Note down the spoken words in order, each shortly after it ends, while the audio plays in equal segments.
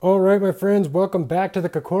right, my friends, welcome back to the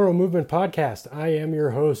Kokoro Movement Podcast. I am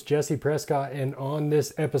your host, Jesse Prescott, and on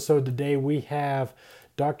this episode today, we have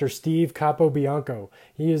Dr. Steve Capobianco.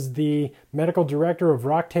 He is the medical director of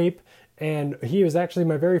Rock Tape, and he was actually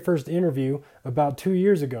my very first interview about 2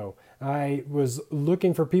 years ago. I was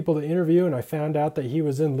looking for people to interview, and I found out that he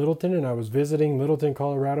was in Littleton, and I was visiting Littleton,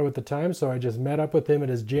 Colorado at the time, so I just met up with him at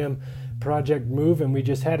his gym, Project Move, and we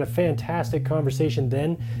just had a fantastic conversation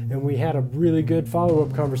then, and we had a really good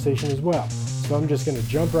follow-up conversation as well. So I'm just going to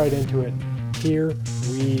jump right into it. Here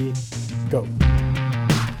we go.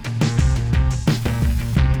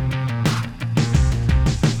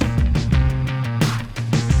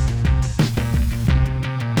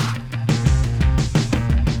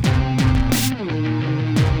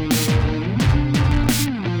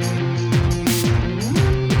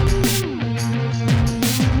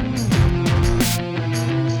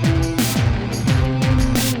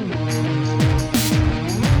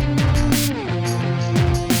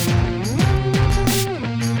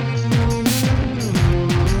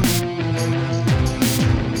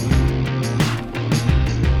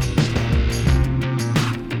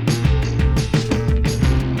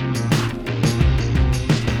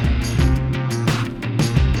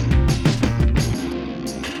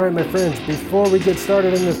 All right, my friends, before we get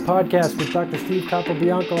started in this podcast with Dr. Steve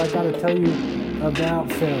Capobianco, I got to tell you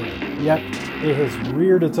about failure. Yep, it has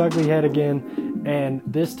reared its ugly head again, and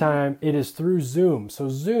this time it is through Zoom. So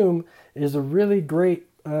Zoom is a really great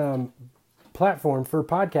platform for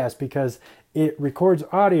podcasts because it records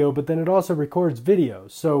audio, but then it also records videos.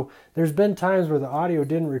 So there's been times where the audio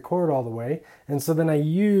didn't record all the way, and so then I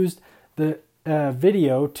used the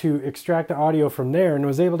video to extract the audio from there and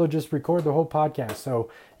was able to just record the whole podcast. So,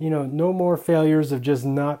 no more failures of just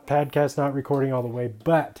podcast not recording all the way.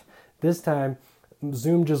 But this time,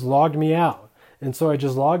 Zoom just logged me out. And so I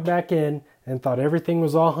just logged back in and thought everything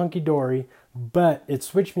was all hunky-dory, but it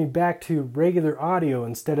switched me back to regular audio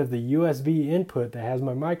instead of the USB input that has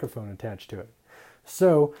my microphone attached to it.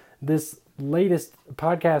 So this latest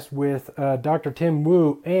podcast with Dr. Tim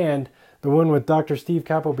Wu and the one with Dr. Steve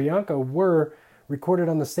Capobianco were recorded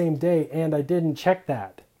on the same day, and I didn't check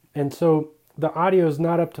that. And so the audio is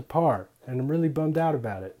not up to par, and I'm really bummed out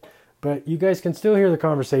about it. But you guys can still hear the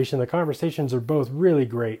conversation. The conversations are both really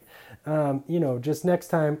great. Just next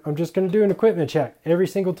time, I'm just going to do an equipment check every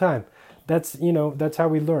single time. That's how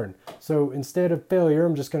we learn. So instead of failure,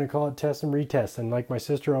 I'm just going to call it test and retest. And like my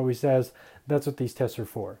sister always says, that's what these tests are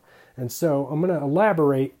for. And so I'm going to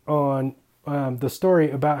elaborate on the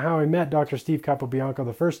story about how I met Dr. Steve Capobianco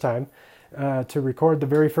the first time to record the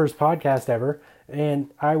very first podcast ever.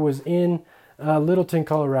 And I was in Littleton,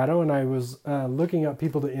 Colorado, and I was looking up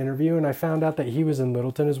people to interview, and I found out that he was in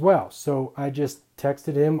Littleton as well. So I just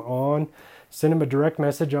texted him sent him a direct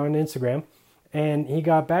message on Instagram, and he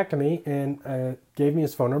got back to me and gave me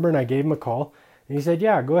his phone number, and I gave him a call. And he said,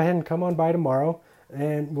 yeah, go ahead and come on by tomorrow,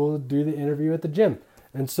 and we'll do the interview at the gym.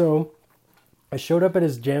 And so I showed up at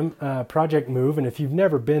his gym, Project Move, and if you've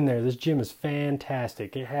never been there, this gym is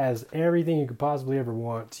fantastic. It has everything you could possibly ever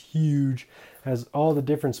want. It's huge, has all the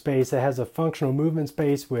different space. It has a functional movement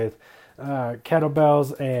space with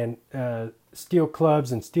kettlebells and steel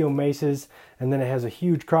clubs and steel maces, and then it has a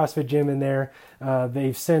huge CrossFit gym in there.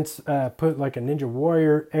 They've since put like a Ninja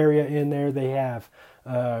Warrior area in there. They have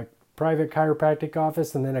private chiropractic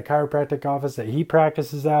office, and then a chiropractic office that he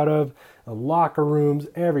practices out of, locker rooms,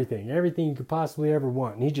 everything you could possibly ever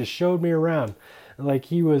want. And he just showed me around like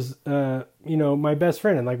he was, my best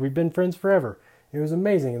friend, and like we've been friends forever. It was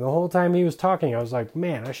amazing. And the whole time he was talking, I was like,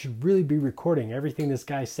 man, I should really be recording everything this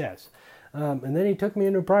guy says. And then he took me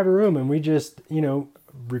into a private room, and we just,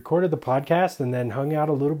 recorded the podcast and then hung out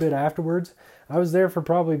a little bit afterwards. I was there for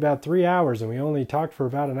probably about 3 hours, and we only talked for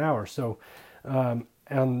about an hour. So,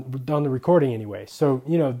 on the recording anyway. So,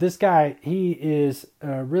 this guy, he is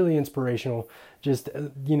really inspirational, just,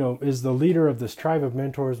 is the leader of this tribe of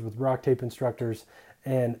mentors with Rock Tape instructors.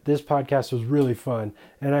 And this podcast was really fun.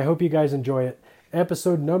 And I hope you guys enjoy it.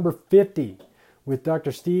 Episode number 50 with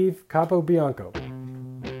Dr. Steve Capobianco.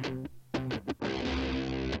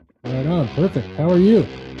 Right on. Perfect. How are you?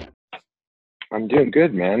 I'm doing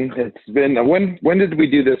good, man. It's been, when did we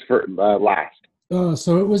do this for last?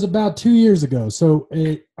 So it was about 2 years ago. So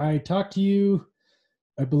I talked to you,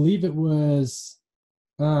 I believe it was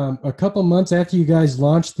a couple months after you guys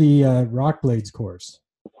launched the Rock Blades course.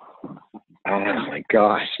 Oh my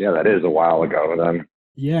gosh. Yeah, that is a while ago then.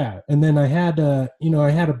 Yeah. And then I had a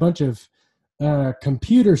bunch of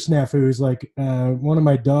computer snafus. Like one of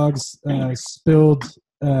my dogs spilled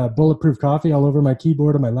bulletproof coffee all over my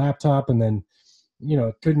keyboard on my laptop, and then,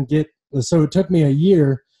 couldn't get, so it took me a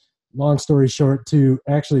year long story short, to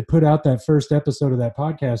actually put out that first episode of that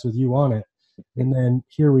podcast with you on it. And then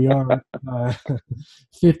here we are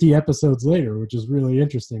 50 episodes later, which is really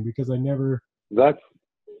interesting because I never. That's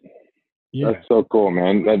so cool,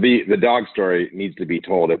 man. The dog story needs to be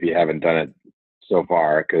told if you haven't done it so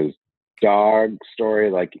far, because dog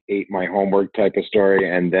story, like ate my homework type of story,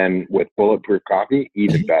 and then with bulletproof coffee,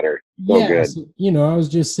 even better. So good. So, I was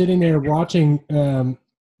just sitting there watching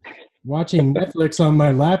Netflix on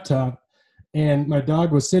my laptop, and my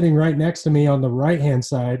dog was sitting right next to me on the right-hand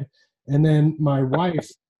side, and then my wife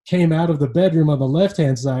came out of the bedroom on the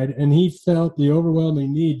left-hand side, and he felt the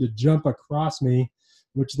overwhelming need to jump across me,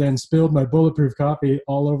 which then spilled my bulletproof coffee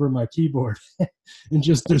all over my keyboard and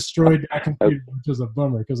just destroyed that computer, which was a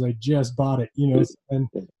bummer because I just bought it, And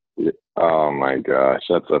oh my gosh,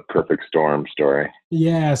 that's a perfect storm story.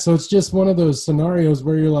 Yeah, so it's just one of those scenarios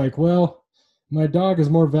where you're like, well, my dog is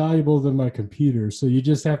more valuable than my computer, so you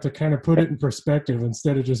just have to kind of put it in perspective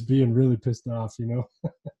instead of just being really pissed off,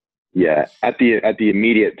 Yeah, at the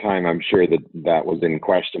immediate time, I'm sure that was in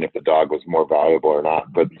question if the dog was more valuable or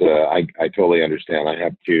not. But I totally understand. I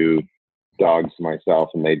have 2 dogs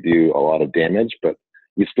myself, and they do a lot of damage, but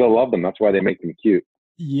you still love them. That's why they make them cute.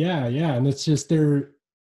 Yeah, and it's just they're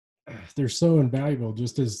so invaluable,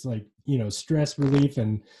 just as like stress relief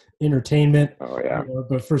and entertainment. Oh yeah.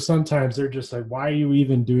 But for sometimes they're just like, why are you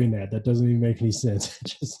even doing that? That doesn't even make any sense.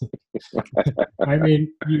 Just, I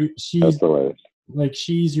mean, she's like,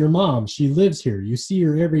 she's your mom. She lives here. You see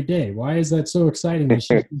her every day. Why is that so exciting that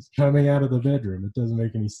she's coming out of the bedroom? It doesn't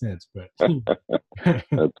make any sense, but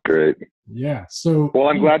that's great. Yeah. So, well,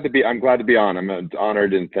 I'm glad to be on. I'm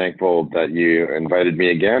honored and thankful that you invited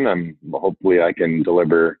me again. Hopefully I can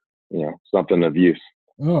deliver, something of use.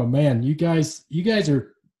 Oh man, you guys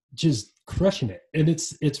are just crushing it. And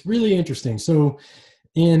it's really interesting. So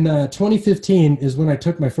in 2015 is when I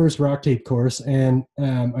took my first rock tape course, and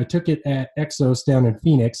I took it at Exos down in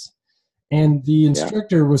Phoenix. And the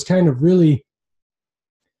instructor was kind of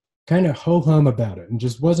ho-hum about it and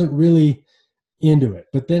just wasn't really into it.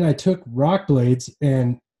 But then I took rock blades,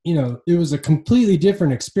 and it was a completely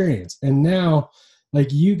different experience. And now,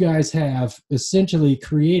 like, you guys have essentially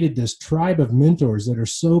created this tribe of mentors that are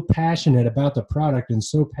so passionate about the product and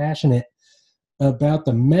so passionate about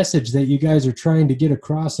the message that you guys are trying to get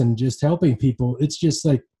across and just helping people. It's just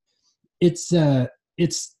like, it's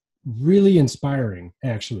really inspiring,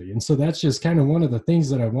 actually. And so that's just kind of one of the things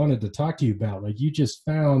that I wanted to talk to you about. Like, you just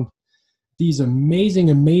found these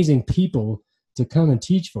amazing people to come and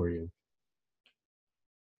teach for you.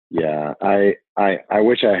 Yeah, I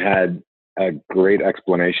wish I had a great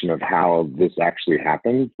explanation of how this actually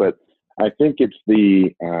happened, but I think it's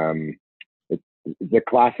the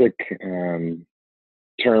classic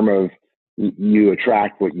term of you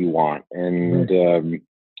attract what you want. And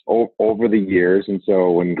over the years, and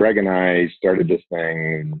so when Greg and I started this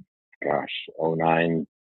thing, 2009,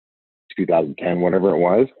 2010, whatever it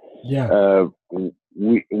was,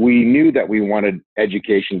 we knew that we wanted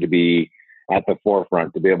education to be at the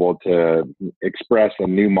forefront, to be able to express a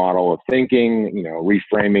new model of thinking,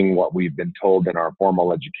 reframing what we've been told in our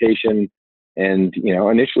formal education. And,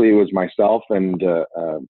 initially it was myself and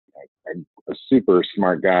a super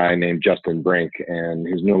smart guy named Justin Brink, and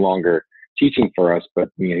who's no longer teaching for us, but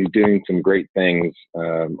he's doing some great things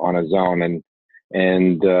on his own.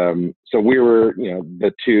 And so we were,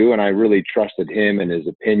 the two, and I really trusted him and his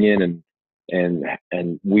opinion,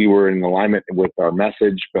 and we were in alignment with our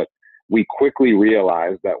message. But we quickly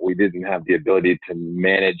realized that we didn't have the ability to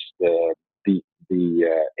manage the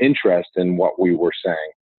interest in what we were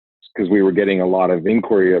saying, because we were getting a lot of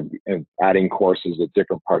inquiry of adding courses at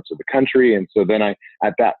different parts of the country. And so then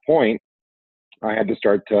at that point, I had to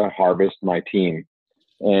start to harvest my team.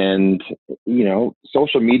 And,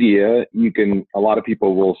 social media, a lot of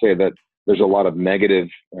people will say that there's a lot of negative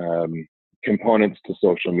components to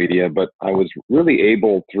social media, but I was really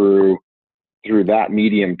able through that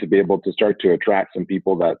medium to be able to start to attract some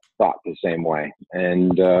people that thought the same way.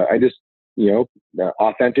 And I just,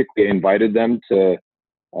 authentically invited them to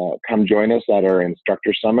come join us at our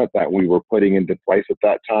instructor summit that we were putting into place at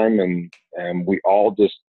that time. And we all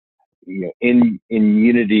just, in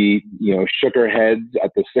unity, shook our heads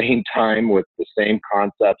at the same time with the same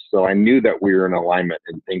concepts. So I knew that we were in alignment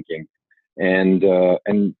in thinking. And how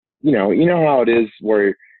it is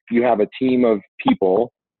where you have a team of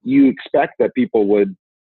people, you expect that people would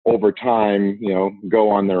over time, go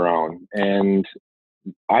on their own. And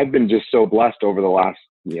I've been just so blessed over the last,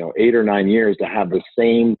 8 or 9 years to have the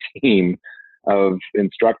same team of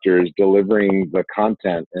instructors delivering the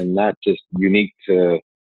content. And that just unique to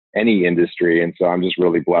any industry. And so I'm just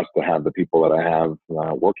really blessed to have the people that I have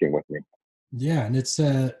working with me. Yeah, and it's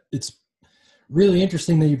really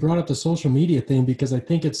interesting that you brought up the social media thing, because I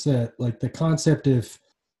think it's like the concept of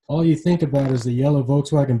all you think about is the yellow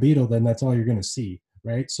Volkswagen Beetle, then that's all you're going to see,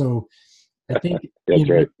 right? So I think That's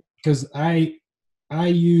right. because I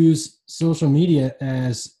use social media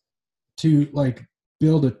as to like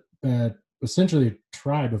build essentially a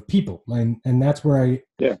tribe of people, and that's where I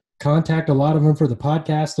contact a lot of them for the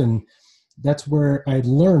podcast, and that's where I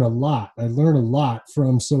learn a lot. I learn a lot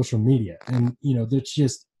from social media, and that's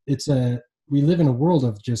just we live in a world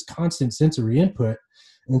of just constant sensory input,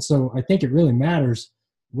 and so I think it really matters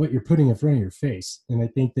what you're putting in front of your face, and I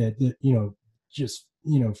think that just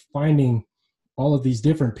finding all of these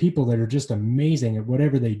different people that are just amazing at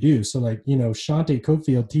whatever they do. So like, Shante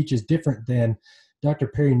Cofield teaches different than Dr.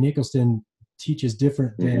 Perry Nicholson teaches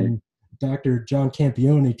different than Dr. John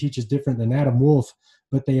Campione teaches different than Adam Wolf,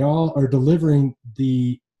 but they all are delivering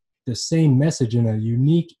the same message in a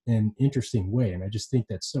unique and interesting way. And I just think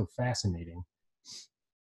that's so fascinating.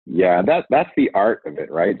 Yeah, that's the art of it,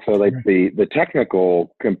 right? So like the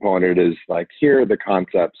technical component is like, here are the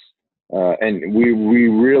concepts. And we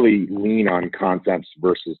really lean on concepts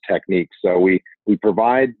versus techniques. So we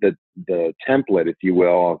provide the template, if you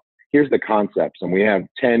will. Here's the concepts, and we have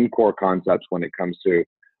 10 core concepts when it comes to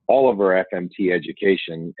all of our FMT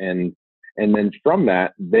education, and then from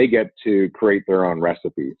that they get to create their own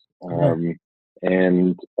recipes.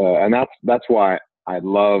 And that's why I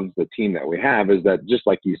love the team that we have, is that just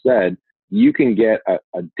like you said, you can get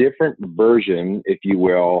a different version, if you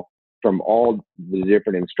will, from all the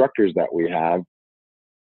different instructors that we have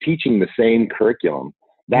teaching the same curriculum.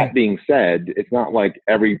 That being said, it's not like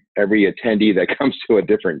every attendee that comes to a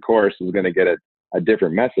different course is going to get a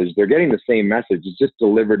different message. They're getting the same message. It's just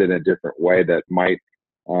delivered in a different way that might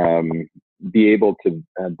be able to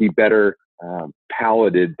be better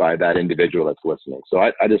palated by that individual that's listening. So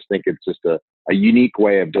I just think it's just a unique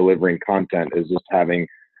way of delivering content, is just having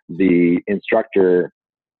the instructor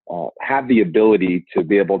have the ability to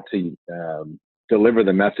be able to deliver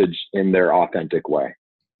the message in their authentic way.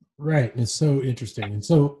 Right. It's so interesting. And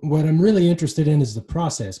so what I'm really interested in is the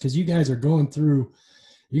process, because you guys are going through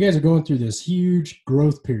this huge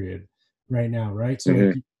growth period right now, right?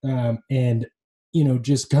 So and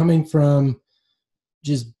just coming from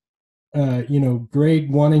just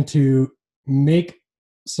Greg wanting to make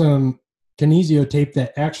some kinesio tape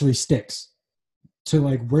that actually sticks, to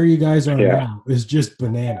like where you guys are now is just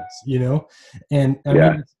bananas, and I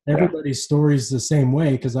mean, everybody's story is the same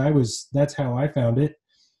way, because that's how I found it,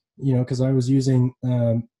 because I was using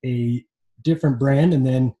a different brand, and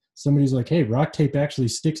then somebody's like, hey, rock tape actually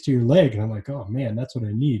sticks to your leg, and I'm like, oh man, that's what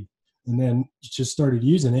I need. And then just started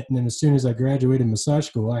using it, and then as soon as I graduated massage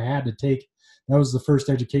school, I had to take, that was the first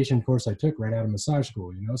education course I took right out of massage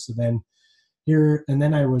school, so then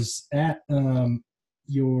I was at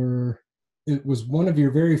it was one of your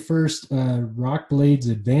very first Rock Blades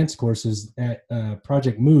advanced courses at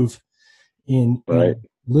Project Move in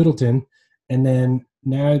Littleton. And then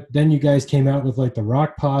you guys came out with like the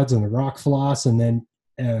Rock Pods and the Rock Floss. And then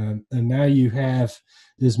and now you have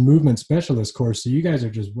this movement specialist course. So you guys are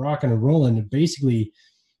just rocking and rolling and basically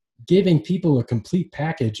giving people a complete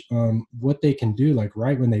package on what they can do like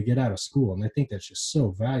right when they get out of school. And I think that's just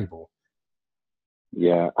so valuable.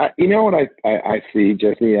 Yeah. You know what I see,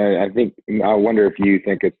 Jesse? I think, I wonder if you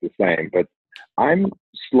think it's the same, but I'm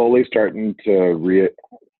slowly starting to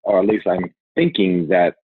or at least I'm thinking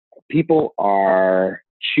that people are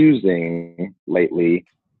choosing lately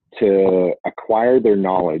to acquire their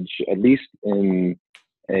knowledge, at least in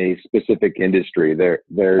a specific industry.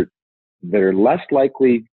 They're less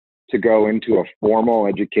likely to go into a formal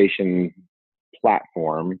education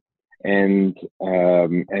platform, and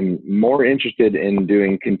more interested in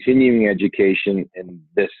doing continuing education in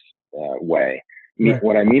this way.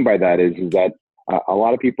 What I mean by that is that a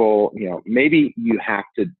lot of people, maybe you have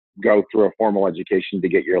to go through a formal education to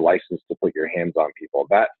get your license to put your hands on people.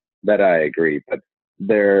 That I agree, but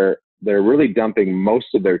they're really dumping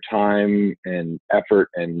most of their time and effort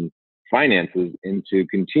and finances into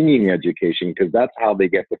continuing education, because that's how they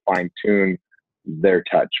get to fine tune their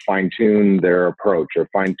touch, fine tune their approach, or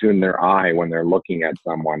fine tune their eye when they're looking at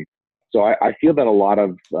someone. So I feel that a lot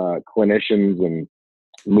of clinicians and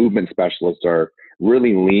movement specialists are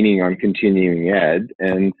really leaning on continuing ed.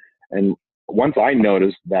 And once I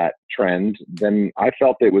noticed that trend, then I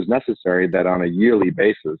felt it was necessary that on a yearly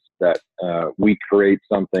basis that we create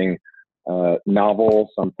something novel,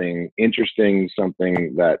 something interesting,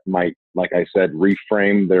 something that might, like I said,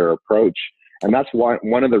 reframe their approach And that's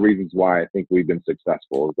one of the reasons why I think we've been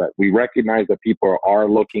successful, is that we recognize that people are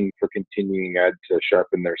looking for continuing ed to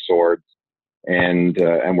sharpen their swords, and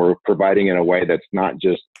we're providing in a way that's not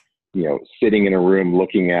just, sitting in a room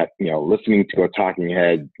looking at, listening to a talking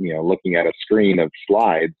head, looking at a screen of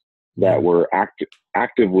slides, that we're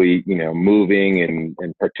actively, moving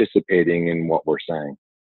and participating in what we're saying.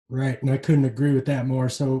 Right. And I couldn't agree with that more.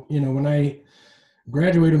 So, when I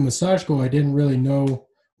graduated massage school, I didn't really know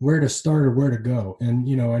where to start or where to go. And,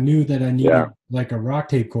 I knew that I needed like a rock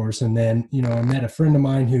tape course. And then, I met a friend of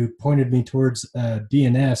mine who pointed me towards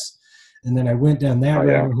DNS. And then I went down that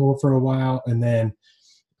rabbit hole for a while. And then,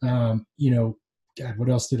 God, what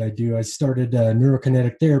else did I do? I started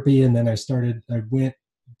neurokinetic therapy, and then I went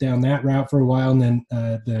down that route for a while, and then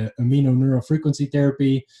the amino neurofrequency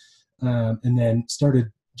therapy, and then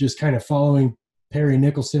started just kind of following Perry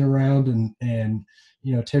Nicholson around, and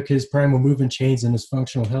took his primal movement chains and his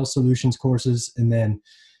functional health solutions courses, and then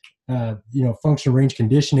functional range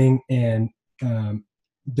conditioning, and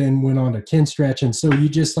then went on to kin stretch. And so you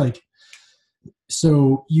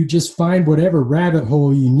just find whatever rabbit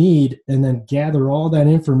hole you need, and then gather all that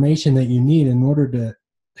information that you need in order to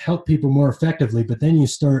help people more effectively. But then you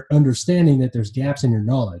start understanding that there's gaps in your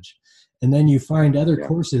knowledge, and then you find other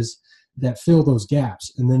courses that fill those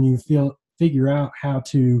gaps, and then you figure out how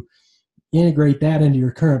to integrate that into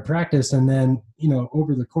your current practice. And then,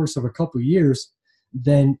 over the course of a couple of years,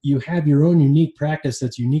 then you have your own unique practice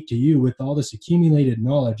that's unique to you, with all this accumulated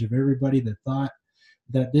knowledge of everybody that thought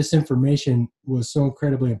that this information was so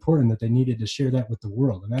incredibly important that they needed to share that with the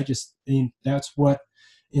world. And I just think that's what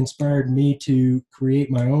inspired me to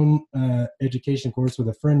create my own education course with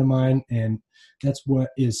a friend of mine. And that's what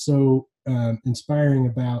is so inspiring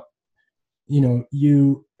about,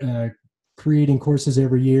 you creating courses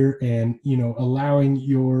every year, and, allowing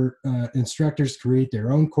your instructors to create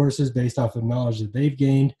their own courses based off of knowledge that they've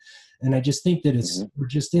gained. And I just think that we're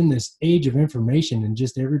just in this age of information, and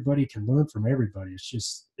just everybody can learn from everybody.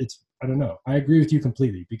 I don't know. I agree with you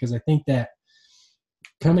completely, because I think that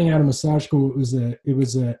coming out of massage school, it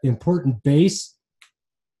was a important base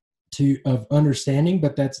of understanding,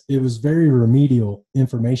 but it was very remedial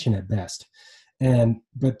information at best.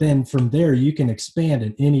 But then from there, you can expand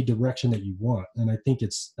in any direction that you want. And I think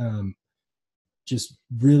it's just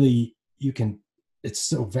really, it's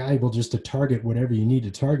so valuable just to target whatever you need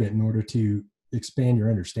to target in order to expand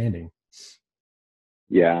your understanding.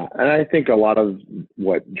 Yeah. And I think a lot of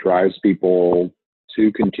what drives people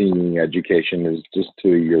to continuing education is, just to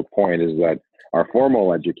your point, is that our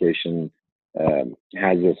formal education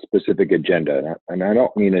has a specific agenda. And I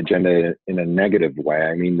don't mean agenda in a negative way.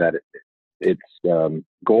 I mean that its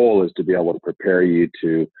goal is to be able to prepare you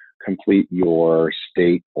to complete your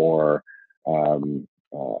state or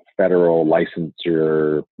federal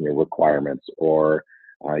licensure requirements, or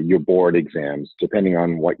your board exams, depending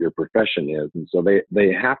on what your profession is. And so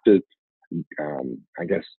they have to, I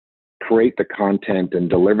guess, create the content and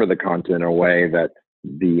deliver the content in a way that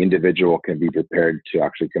the individual can be prepared to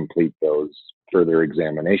actually complete those further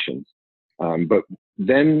examinations. But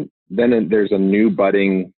then there's a new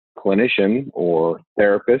budding clinician or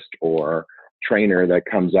therapist or trainer that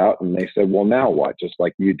comes out, and they said, well, now what? Just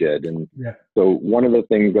like you did. And so one of the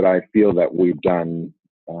things that I feel that we've done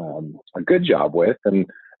a good job with, and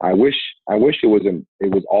I wish it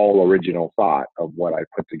was all original thought of what I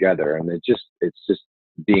put together, and it's just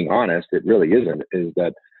being honest, it really isn't, is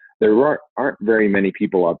that there aren't very many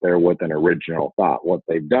people out there with an original thought. What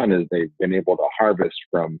they've done is they've been able to harvest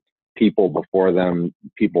from people before them,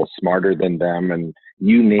 people smarter than them. And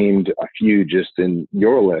you named a few just in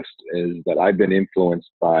your list, is that I've been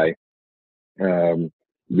influenced by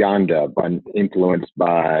Yanda, been influenced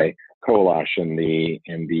by Kolash and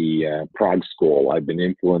the Prague School. I've been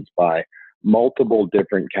influenced by multiple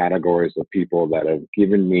different categories of people that have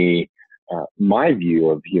given me my view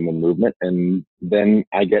of human movement, and then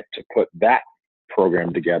I get to put that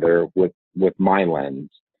program together with my lens.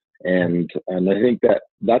 And I think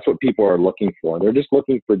that's what people are looking for. They're just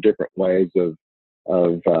looking for different ways of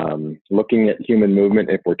looking at human movement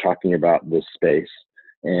if we're talking about this space.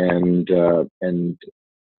 And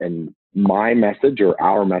my message, or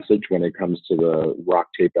our message, when it comes to the Rock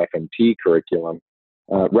Tape FMT curriculum,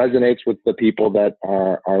 resonates with the people that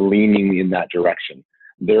are leaning in that direction.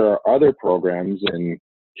 There are other programs in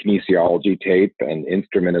kinesiology tape and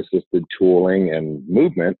instrument-assisted tooling and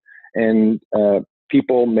movement, and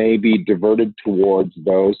people may be diverted towards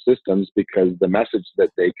those systems because the message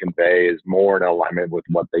that they convey is more in alignment with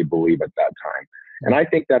what they believe at that time. And I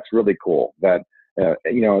think that's really cool that,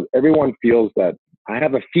 everyone feels that. I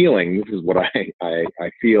have a feeling, this is what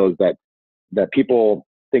I feel, is that people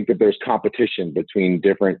think that there's competition between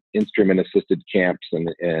different instrument assisted camps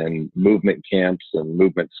and movement camps and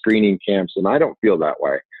movement screening camps. And I don't feel that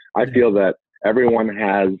way. I feel that everyone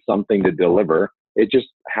has something to deliver. It's just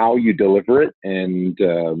how you deliver it. And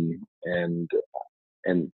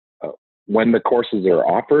when the courses are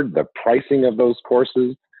offered, the pricing of those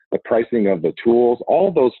courses, the pricing of the tools,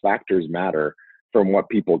 all those factors matter from what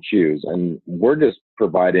people choose. And we're just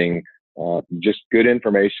providing just good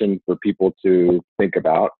information for people to think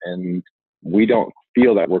about. And we don't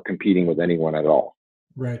feel that we're competing with anyone at all.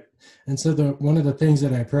 Right. And so one of the things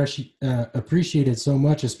that I appreciated so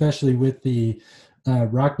much, especially with the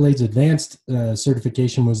Rock Blades Advanced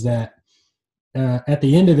certification, was that at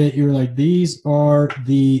the end of it, you were like, these are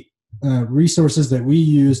the resources that we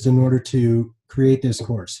used in order to create this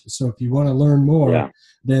course. So if you want to learn more,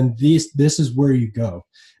 then this is where you go.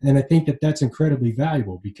 And I think that that's incredibly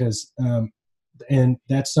valuable because, and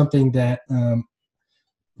that's something that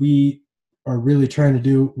we are really trying to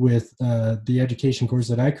do with the education course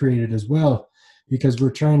that I created as well, because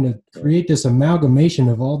we're trying to create this amalgamation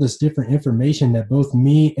of all this different information that both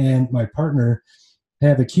me and my partner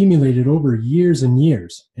have accumulated over years and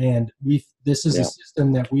years. And this is a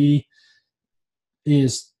system that we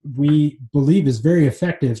believe is very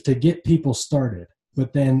effective to get people started.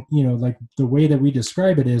 But then, like the way that we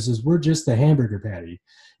describe it is we're just the hamburger patty.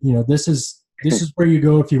 This is where you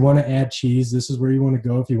go if you want to add cheese. This is where you want to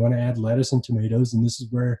go if you want to add lettuce and tomatoes. And this is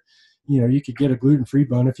where, you could get a gluten-free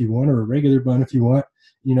bun if you want, or a regular bun if you want,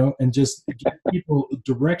 and just give people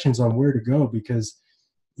directions on where to go. Because,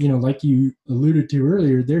 like you alluded to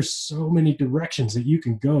earlier, there's so many directions that you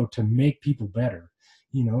can go to make people better,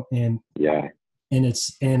 and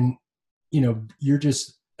you're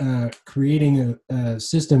just creating a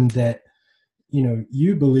system that,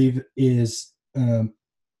 you believe is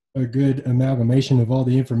a good amalgamation of all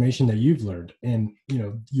the information that you've learned. And,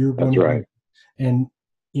 you're one of them. And,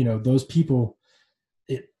 those people,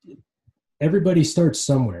 everybody starts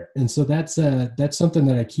somewhere. And so that's something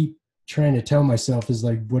that I keep trying to tell myself is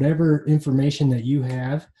like, whatever information that you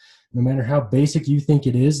have, no matter how basic you think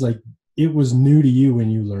it is, like it was new to you when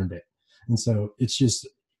you learned it. And so it's just,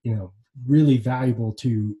 really valuable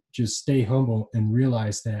to just stay humble and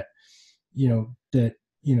realize that,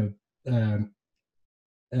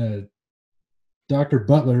 Dr.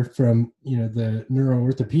 Butler from, the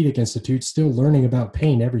Neuroorthopedic Institute still learning about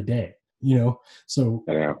pain every day, so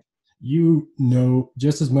you know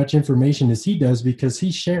just as much information as he does because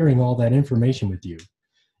he's sharing all that information with you.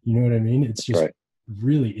 You know what I mean? It's just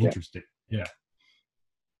really interesting. Yeah,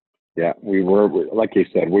 like you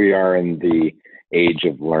said, we are in the age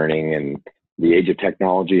of learning, and the age of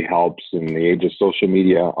technology helps, and the age of social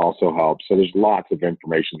media also helps. So there's lots of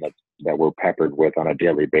information that we're peppered with on a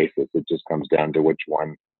daily basis. It just comes down to which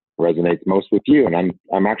one resonates most with you. And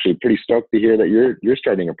I'm actually pretty stoked to hear that you're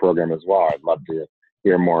starting a program as well. I'd love to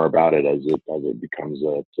hear more about it as it becomes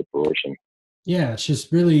to fruition. Yeah, it's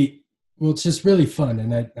just really fun,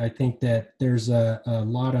 and I think that there's a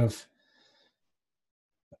lot of,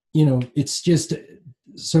 it's just.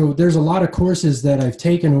 So there's a lot of courses that I've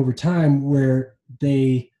taken over time where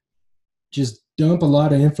they just dump a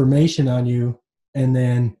lot of information on you and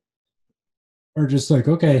then are just like,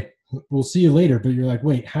 okay, we'll see you later. But you're like,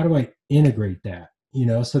 wait, how do I integrate that?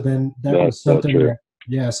 So then was something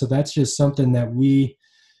so that's just something that me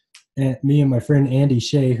and my friend Andy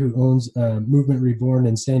Shea, who owns Movement Reborn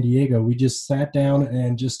in San Diego, we just sat down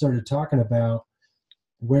and just started talking about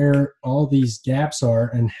where all these gaps are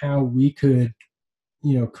and how we could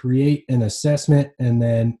create an assessment and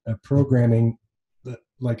then a programming,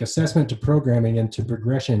 like assessment to programming and to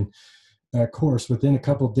progression course within a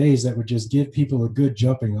couple of days that would just give people a good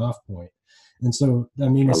jumping off point. And so, I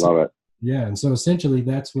love it. Yeah. And so essentially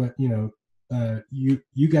that's what, you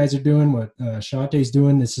guys are doing, what Shantae's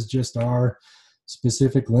doing. This is just our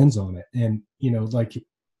specific lens on it. And, like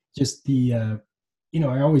just the,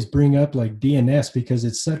 I always bring up like DNS because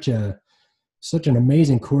it's such an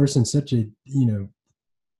amazing course and such a,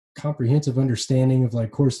 comprehensive understanding of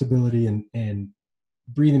like core stability and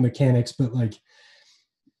breathing mechanics, but like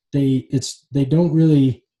they don't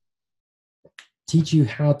really teach you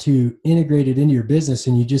how to integrate it into your business,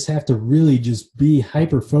 and you just have to really just be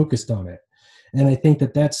hyper focused on it. And I think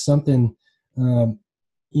that that's something,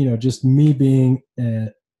 just me being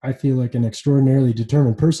I feel like an extraordinarily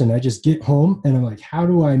determined person. I just get home and I'm like, how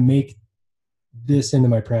do I make this into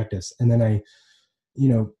my practice? And then I,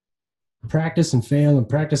 practice and fail and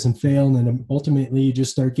practice and fail. And then ultimately you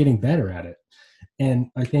just start getting better at it.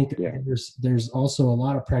 And I think there's also a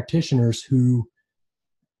lot of practitioners who,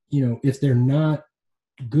 if they're not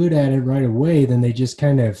good at it right away, then they just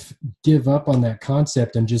kind of give up on that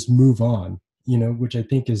concept and just move on, which I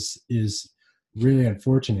think is really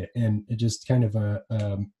unfortunate. And it just kind of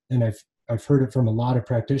and I've heard it from a lot of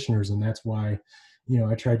practitioners, and that's why,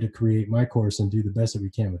 I tried to create my course and do the best that we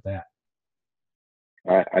can with that.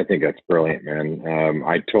 I think that's brilliant, man.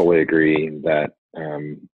 I totally agree that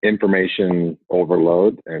information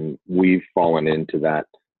overload, and we've fallen into that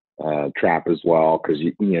trap as well, because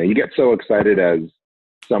you get so excited as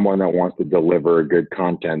someone that wants to deliver good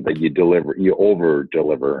content that you over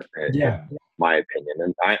deliver. Yeah. In my opinion,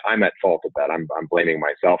 and I'm at fault of that. I'm blaming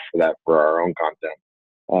myself for that, for our own content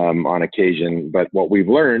on occasion. But what we've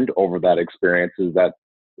learned over that experience is that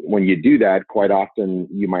when you do that, quite often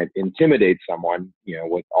you might intimidate someone,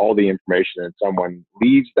 with all the information, and someone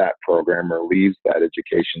leaves that program or leaves that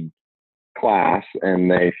education class, and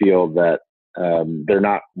they feel that they're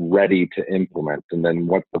not ready to implement. And then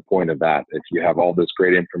what's the point of that? If you have all this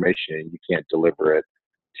great information and you can't deliver it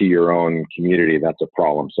to your own community, that's a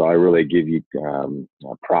problem. So I really give you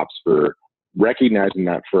props for recognizing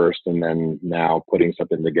that first, and then now putting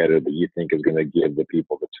something together that you think is going to give the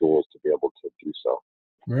people the tools to be able to do so.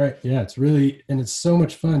 Right. Yeah. It's really, and it's so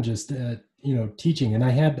much fun just, teaching. And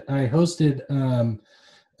I hosted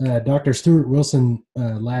Dr. Stuart Wilson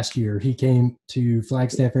last year. He came to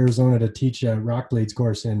Flagstaff, Arizona to teach a rock blades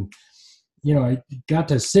course. And, I got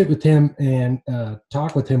to sit with him and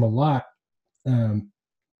talk with him a lot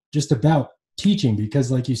just about teaching,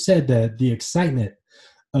 because like you said, the excitement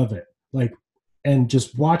of it, like, and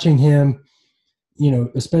just watching him,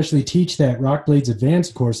 especially teach that Rock Blades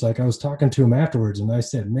Advanced course. Like, I was talking to him afterwards and I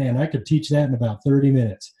said, man, I could teach that in about 30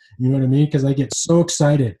 minutes. You know what I mean? Because I get so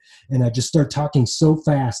excited and I just start talking so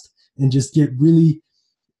fast and just get really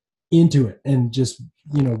into it. And just,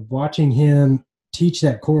 watching him teach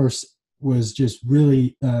that course was just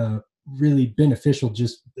really, really beneficial.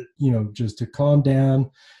 Just, just to calm down,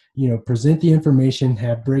 present the information,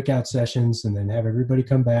 have breakout sessions, and then have everybody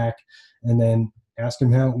come back, and then ask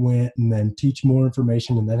them how it went, and then teach more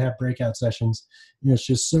information, and then have breakout sessions. It's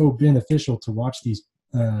just so beneficial to watch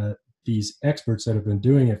these experts that have been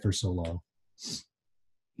doing it for so long.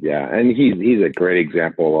 Yeah, and he's a great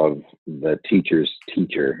example of the teacher's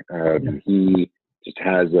teacher. He just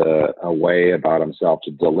has a way about himself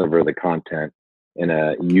to deliver the content in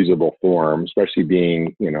a usable form, especially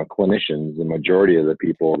being, clinicians. The majority of the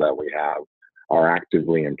people that we have are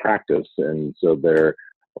actively in practice, and so they're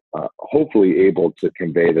hopefully able to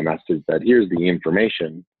convey the message that here's the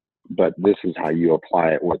information, but this is how you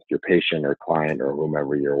apply it with your patient or client or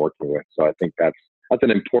whomever you're working with. So I think that's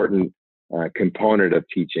an important component of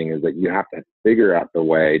teaching, is that you have to figure out the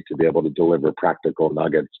way to be able to deliver practical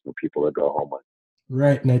nuggets for people to go home with.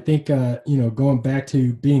 Right. And I think, going back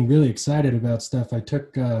to being really excited about stuff, I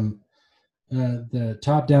took the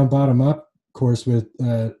top down, bottom up course with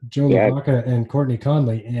Joe Lavaca and Courtney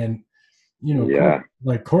Conley. And,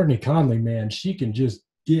 like Courtney Conley, man, she can just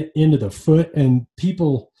get into the foot, and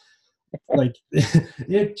people like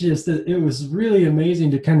it was really amazing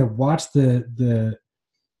to kind of watch the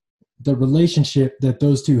relationship that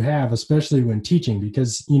those two have, especially when teaching,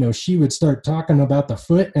 because, she would start talking about the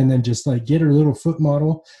foot and then just like get her little foot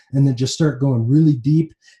model and then just start going really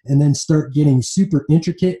deep and then start getting super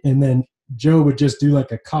intricate. And then Joe would just do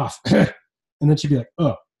like a cough and then she'd be like,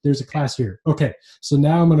 oh, there's a class here. Okay. So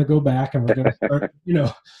now I'm going to go back and we're going to start,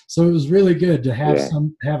 so it was really good to have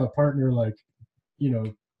have a partner, like,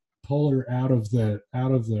 pull her out of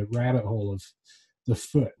the rabbit hole of the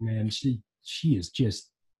foot, man. She is just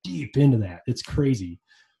deep into that. It's crazy.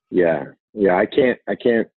 Yeah. I can't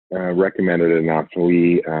recommend it enough.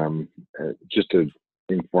 We just to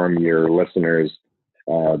inform your listeners,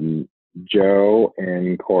 Joe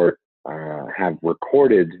and Court have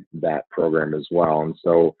recorded that program as well, and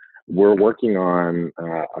so we're working on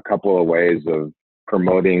a couple of ways of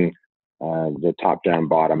promoting the top down,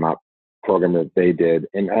 bottom up program that they did,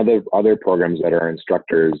 and other programs that our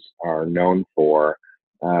instructors are known for,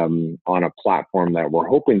 on a platform that we're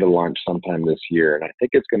hoping to launch sometime this year. And I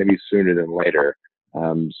think it's going to be sooner than later.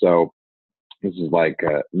 So this is like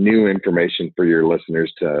new information for your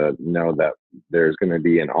listeners to know that there's going to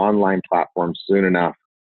be an online platform soon enough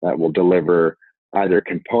that will deliver either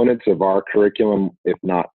components of our curriculum, if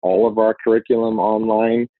not all of our curriculum,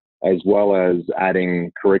 online, as well as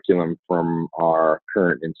adding curriculum from our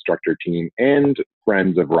current instructor team and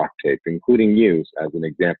friends of Rock Tape, including you as an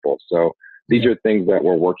example. So these are things that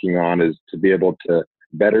we're working on, is to be able to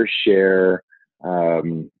better share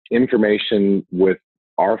information with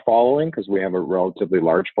our following, because we have a relatively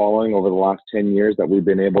large following over the last 10 years that we've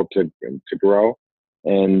been able to grow,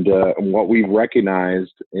 And what we've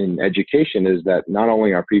recognized in education is that not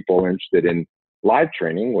only are people interested in live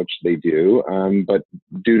training, which they do, but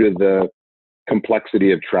due to the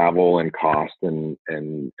complexity of travel and cost and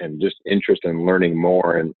just interest in learning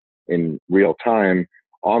more in real time,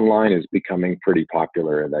 online is becoming pretty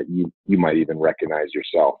popular that you might even recognize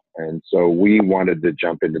yourself. And so we wanted to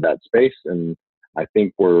jump into that space, and I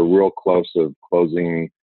think we're real close of closing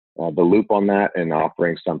the loop on that and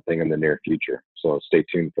offering something in the near future. So stay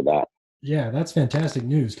tuned for that. Yeah, that's fantastic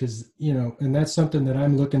news because, and that's something that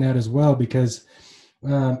I'm looking at as well because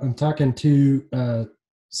I'm talking to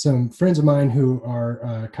some friends of mine who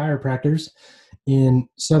are chiropractors in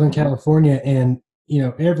Southern California. And,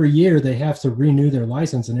 every year they have to renew their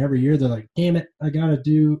license. And every year they're like, damn it, I got to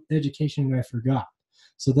do education and I forgot.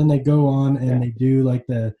 So then they go on and they do like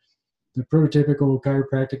the prototypical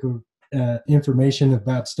chiropractic information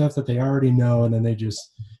about stuff that they already know. And then they just,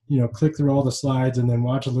 click through all the slides and then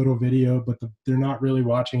watch a little video, but they're not really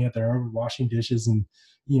watching it. They're over washing dishes and,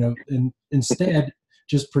 and instead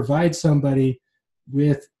just provide somebody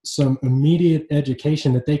with some immediate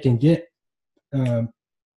education that they can get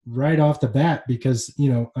right off the bat. Because,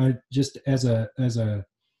 I just, as a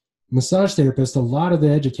massage therapist, a lot of the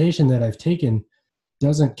education that I've taken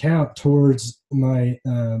doesn't count towards my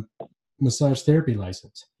massage therapy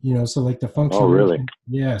license. So like the function. Oh, really?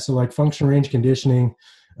 So like function range conditioning,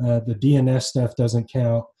 the DNS stuff doesn't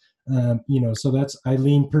count. So I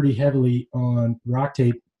lean pretty heavily on rock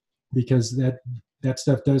tape because that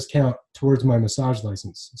stuff does count towards my massage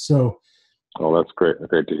license. So. Oh, that's great.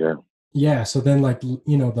 Great to hear. Yeah. So then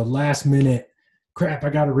the last minute crap, I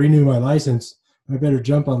got to renew my license. I better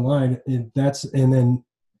jump online. And then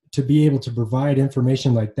to be able to provide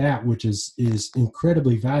information like that, which is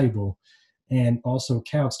incredibly valuable and also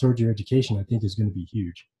counts towards your education, I think is going to be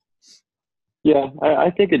huge. Yeah,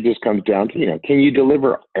 I think it just comes down to, can you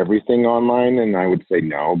deliver everything online? And I would say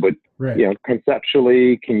no, but, right.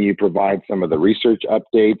 Conceptually, can you provide some of the research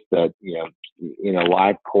updates that, in a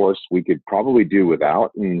live course we could probably do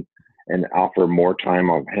without and offer more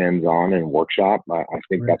time of hands-on and workshop? I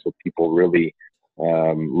think that's what people really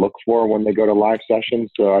look for when they go to live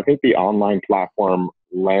sessions. So I think the online platform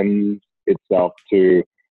lends itself to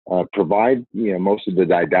provide, most of the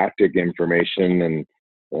didactic information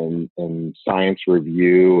and science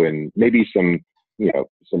review and maybe some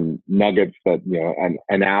nuggets that,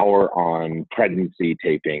 an hour on pregnancy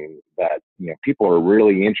taping that, people are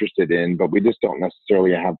really interested in, but we just don't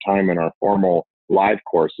necessarily have time in our formal live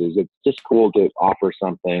courses. It's just cool to offer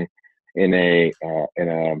something in a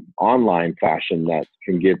online fashion that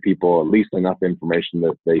can give people at least enough information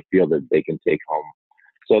that they feel that they can take home.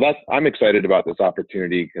 So I'm excited about this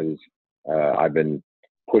opportunity because I've been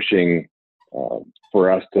pushing for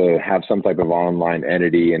us to have some type of online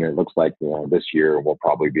entity, and it looks like this year we'll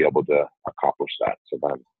probably be able to accomplish that. So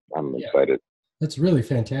I'm excited. That's really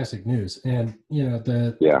fantastic news, and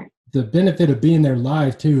the benefit of being there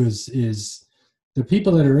live too is the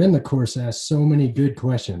people that are in the course ask so many good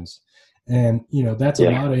questions, and that's a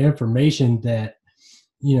lot of information that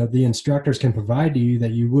the instructors can provide to you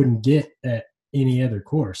that you wouldn't get at any other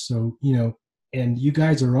course. So and you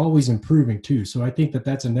guys are always improving too. So I think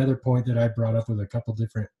that's another point that I brought up with a couple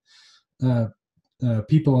different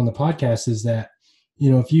people on the podcast is that,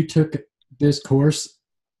 if you took this course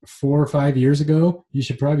 4 or 5 years ago, you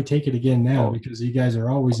should probably take it again now because you guys are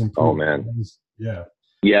always improving. Oh man. Yeah.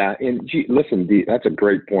 Yeah. And listen, that's a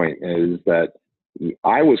great point is that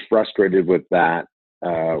I was frustrated with that,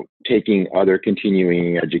 taking other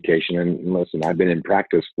continuing education. And listen, I've been in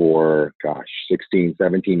practice for 16,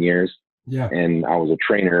 17 years. Yeah. And I was a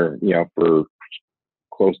trainer, for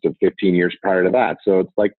close to 15 years prior to that. So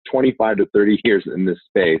it's like 25 to 30 years in this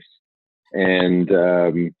space. And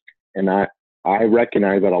I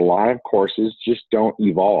recognize that a lot of courses just don't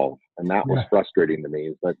evolve. And that was frustrating to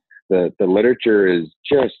me. But the literature is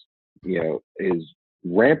just, is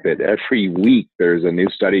rampant. Every week there's a new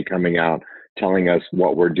study coming out telling us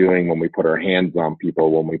what we're doing when we put our hands on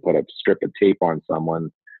people, when we put a strip of tape on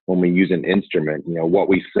someone, when we use an instrument, what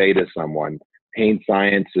we say to someone. Pain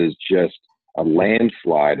science is just a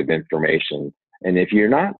landslide of information. And if you're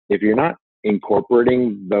not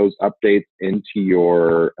incorporating those updates into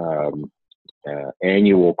your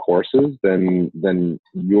annual courses, then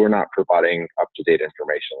you're not providing up-to-date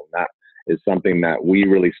information. And that is something that we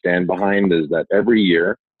really stand behind, is that every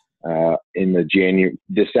year in the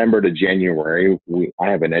December to January, I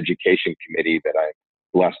have an education committee that I'm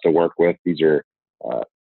blessed to work with. These are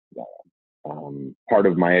part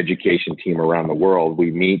of my education team around the world.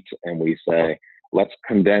 We meet and we say, let's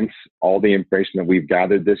condense all the information that we've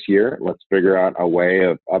gathered this year. Let's figure out a way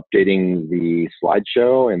of updating the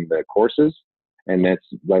slideshow and the courses, and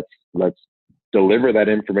let's deliver that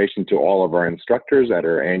information to all of our instructors at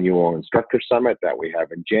our annual instructor summit that we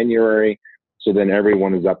have in January. So then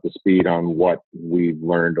everyone is up to speed on what we've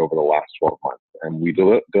learned over the last 12 months, and we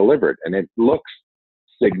delivered, and it looks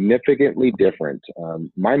significantly different.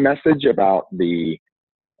 My message about the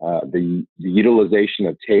utilization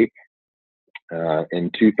of tape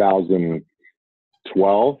in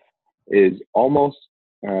 2012 is almost,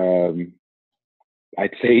 I'd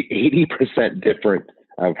say 80% different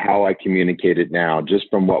of how I communicate it now, just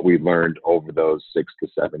from what we've learned over those 6 to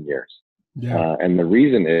 7 years. Yeah. And the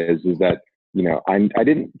reason is that, I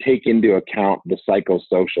didn't take into account the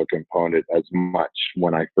psychosocial component as much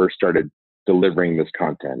when I first started delivering this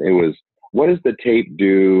content. It was, what does the tape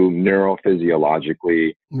do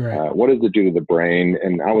neurophysiologically? Right. What does it do to the brain?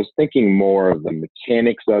 And I was thinking more of the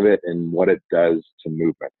mechanics of it and what it does to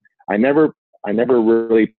movement. I never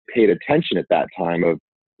really paid attention at that time of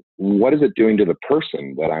what is it doing to the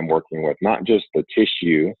person that I'm working with, not just the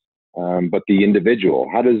tissue, but the individual.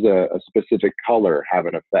 How does a specific color have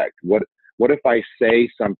an effect? What if I say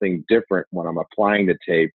something different when I'm applying the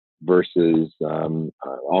tape versus on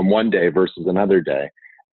one day versus another day?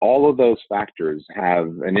 All of those factors have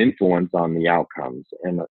an influence on the outcomes.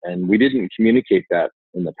 And we didn't communicate that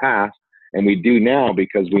in the past. And we do now,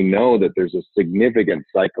 because we know that there's a significant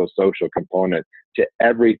psychosocial component to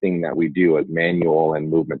everything that we do as manual and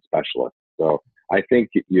movement specialists. So I think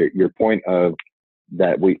your point of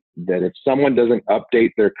that if someone doesn't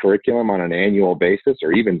update their curriculum on an annual basis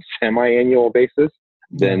or even semi-annual basis,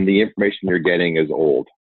 then the information you're getting is old.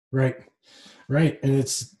 Right. Right. And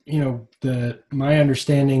it's, my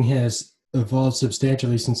understanding has evolved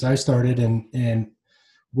substantially since I started. And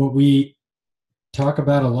what we talk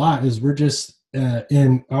about a lot is we're just,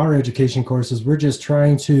 in our education courses, we're just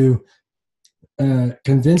trying to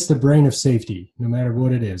convince the brain of safety, no matter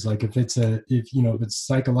what it is. Like if it's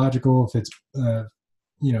psychological, if it's,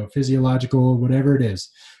 physiological, whatever it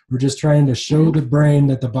is, we're just trying to show the brain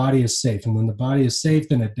that the body is safe. And when the body is safe,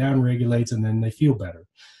 then it downregulates and then they feel better.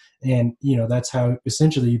 And, that's how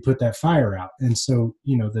essentially you put that fire out. And so,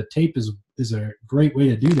 the tape is a great way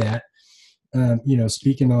to do that.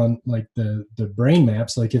 Speaking on like the brain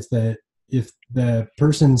maps, like if the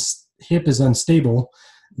person's hip is unstable,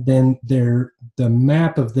 then the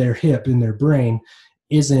map of their hip in their brain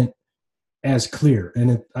isn't as clear.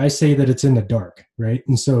 And I say that it's in the dark, right?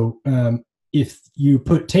 And so if you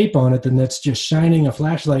put tape on it, then that's just shining a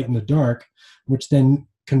flashlight in the dark, which then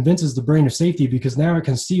convinces the brain of safety, because now it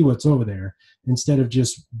can see what's over there instead of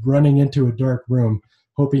just running into a dark room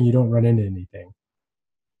hoping you don't run into anything.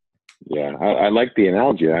 Yeah, I like the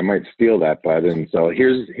analogy. I might steal that, bud. And so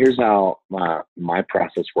here's how my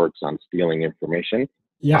process works on stealing information.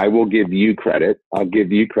 Yeah. I will give you credit. I'll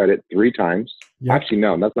give you credit 3 times. Yep. Actually,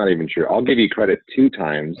 no, that's not even true. I'll give you credit 2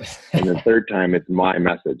 times, and the third time it's my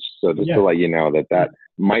message. So just to let you know that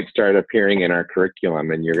might start appearing in our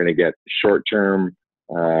curriculum, and you're going to get short-term,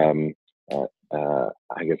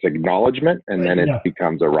 acknowledgement, and then it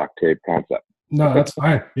becomes a rock tape concept. No, that's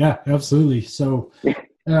fine. Yeah, absolutely. So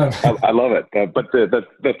I love it. But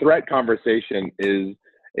the threat conversation is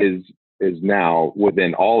now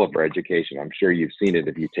within all of our education. I'm sure you've seen it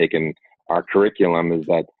if you've taken our curriculum, is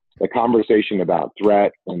that the conversation about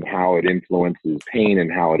threat and how it influences pain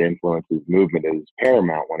and how it influences movement is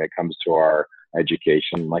paramount when it comes to our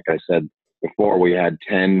education. Like I said before, we have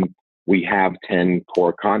 10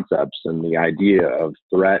 core concepts, and the idea of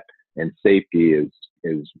threat and safety is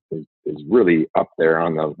really up there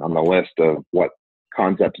on the list of what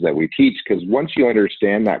concepts that we teach. Because once you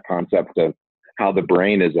understand that concept of how the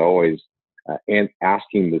brain is always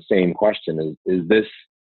asking the same question, is this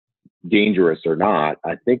dangerous or not,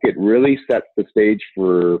 I think it really sets the stage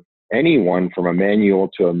for anyone from a manual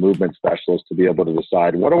to a movement specialist to be able to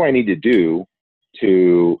decide, what do I need to do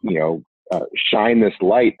to shine this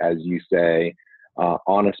light, as you say,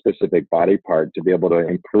 on a specific body part, to be able to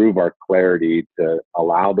improve our clarity, to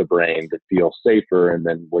allow the brain to feel safer, and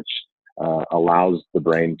then which allows the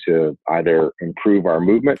brain to either improve our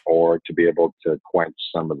movement or to be able to quench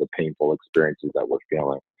some of the painful experiences that we're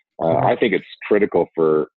feeling. I think it's critical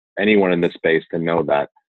for anyone in this space to know that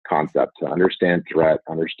concept, to understand threat,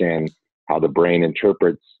 understand how the brain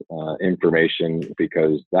interprets information,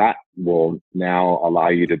 because that will now allow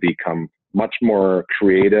you to become much more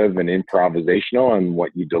creative and improvisational in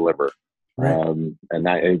what you deliver. Right. And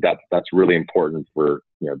that's really important for,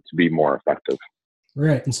 to be more effective.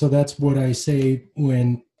 Right. And so that's what I say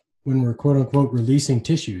when we're quote unquote releasing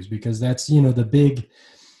tissues, because that's, the big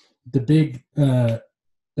the big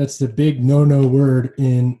that's the big no word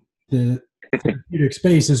in the therapeutic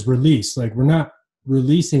space is release. Like, we're not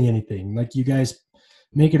releasing anything. Like, you guys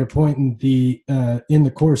make it a point in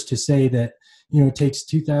the course to say that, you know, it takes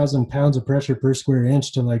 2,000 pounds of pressure per square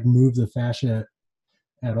inch to like move the fascia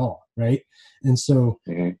at all, right? And so,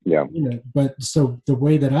 yeah, you know, but so the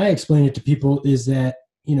way that I explain it to people is that,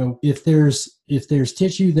 you know, if there's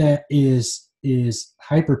tissue that is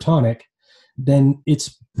hypertonic, then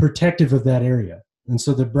it's protective of that area, and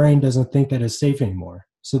so the brain doesn't think that it's safe anymore.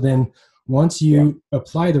 So then, once you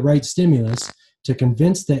apply the right stimulus to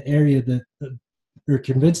convince the area that, or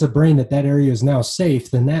convince the brain that that area is now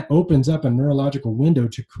safe, then that opens up a neurological window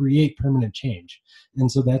to create permanent change. And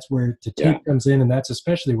so that's where the tape comes in, and that's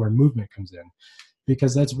especially where movement comes in,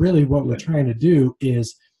 because that's really what we're trying to do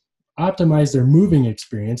is optimize their moving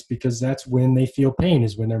experience, because that's when they feel pain,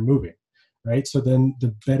 is when they're moving, right? So then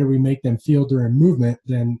the better we make them feel during movement,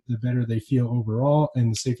 then the better they feel overall,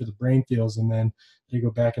 and the safer the brain feels, and then they go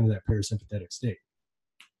back into that parasympathetic state.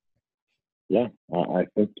 Yeah, I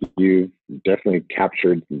think you definitely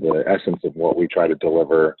captured the essence of what we try to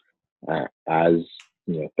deliver as,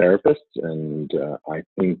 you know, therapists. And I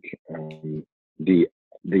think the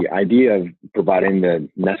idea of providing the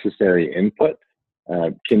necessary input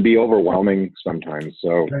can be overwhelming sometimes.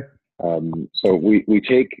 So so we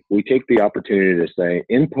take the opportunity to say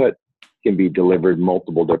input can be delivered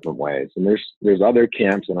multiple different ways. And there's other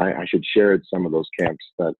camps, and I should share some of those camps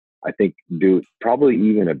that I think do probably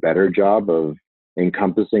even a better job of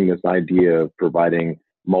encompassing this idea of providing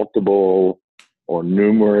multiple or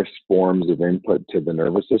numerous forms of input to the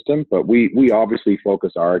nervous system. But we obviously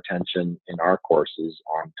focus our attention in our courses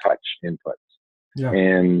on touch inputs. Yeah.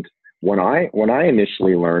 And when I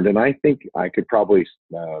initially learned, and I think I could probably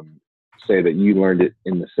say that you learned it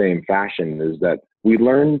in the same fashion, is that we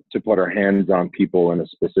learn to put our hands on people in a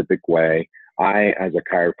specific way. I, as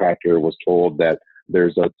a chiropractor, was told that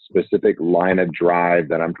there's a specific line of drive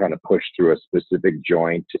that I'm trying to push through a specific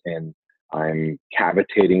joint, and I'm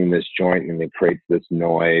cavitating this joint, and it creates this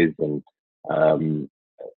noise. And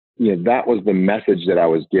you know, that was the message that I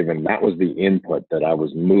was given. That was the input, that I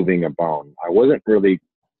was moving a bone. I wasn't really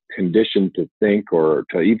conditioned to think or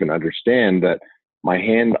to even understand that my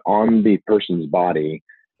hand on the person's body,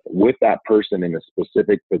 with that person in a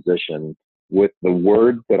specific position, with the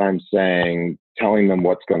words that I'm saying, telling them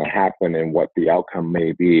what's going to happen and what the outcome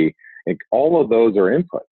may be, like, all of those are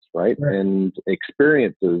inputs, right? And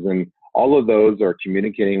experiences, and all of those are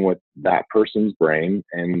communicating with that person's brain,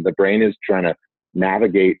 and the brain is trying to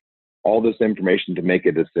navigate all this information to make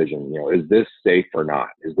a decision. You know, is this safe or not?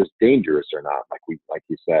 Is this dangerous or not? Like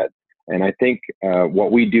you said. And I think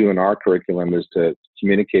what we do in our curriculum is to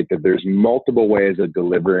communicate that there's multiple ways of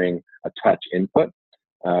delivering a touch input,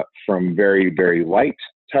 from very, very light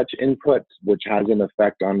touch input, which has an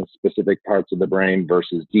effect on the specific parts of the brain,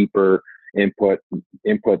 versus deeper input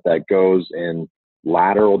that goes in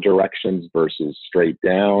lateral directions versus straight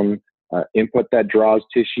down, input that draws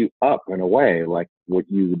tissue up and away, like what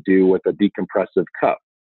you would do with a decompressive cup.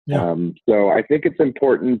 So I think it's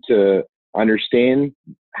important to understand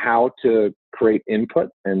how to create input.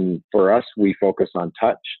 And for us, we focus on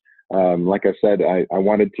touch. Like I said, I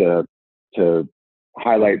wanted to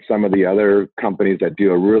highlight some of the other companies that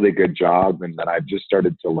do a really good job and that I've just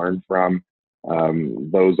started to learn from.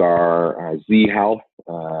 Those are Z Health.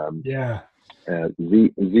 Z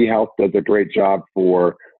Health does a great job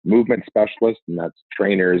for movement specialists, and that's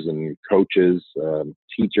trainers and coaches,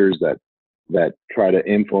 teachers that try to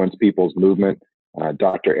influence people's movement.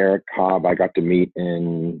 Dr. Eric Cobb, I got to meet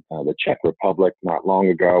in the Czech Republic not long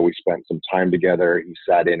ago. We spent some time together. He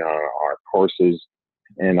sat in on our courses,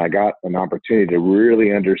 and I got an opportunity to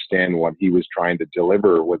really understand what he was trying to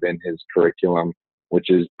deliver within his curriculum, which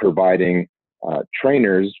is providing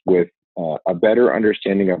trainers with a better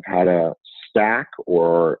understanding of how to stack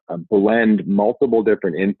or blend multiple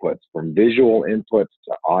different inputs, from visual inputs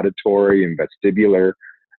to auditory and vestibular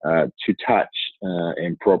to touch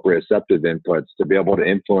and proprioceptive inputs, to be able to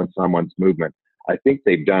influence someone's movement. I think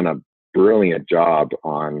they've done a brilliant job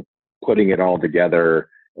on putting it all together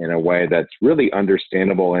in a way that's really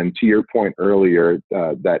understandable, and to your point earlier,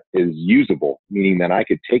 that is usable, meaning that I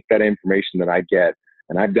could take that information that I get,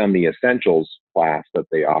 and I've done the essentials class that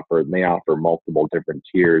they offer, and they offer multiple different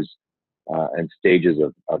tiers and stages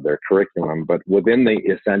of their curriculum. But within the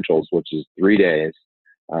essentials, which is 3 days,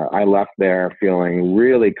 I left there feeling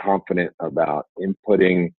really confident about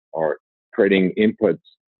inputting or creating inputs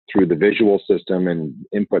through the visual system and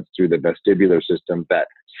inputs through the vestibular system that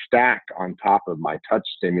stack on top of my touch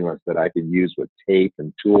stimulus that I could use with tape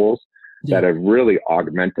and tools, that have really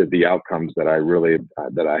augmented the outcomes that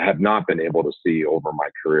I have not been able to see over my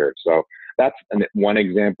career. So that's one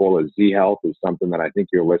example. Is Z Health is something that I think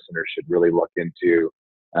your listeners should really look into.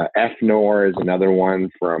 FNOR is another one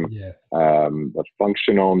from the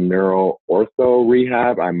Functional Neuro Ortho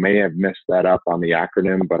Rehab. I may have messed that up on the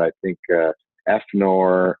acronym, but I think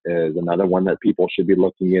FNOR is another one that people should be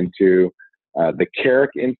looking into. The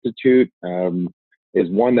Carrick Institute is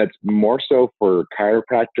one that's more so for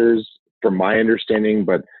chiropractors, from my understanding,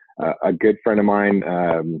 but a good friend of mine,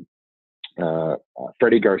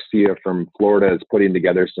 Freddie Garcia from Florida, is putting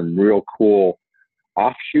together some real cool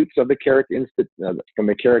offshoots of the Carrick Institute, from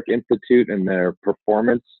the Carrick Institute and their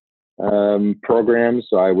performance programs.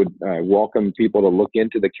 So I would welcome people to look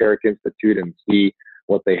into the Carrick Institute and see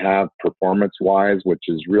what they have performance-wise, which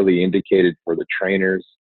is really indicated for the trainers.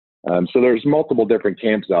 So there's multiple different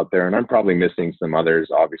camps out there, and I'm probably missing some others,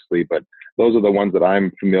 obviously, but those are the ones that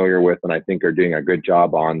I'm familiar with and I think are doing a good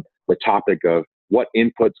job on the topic of what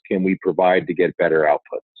inputs can we provide to get better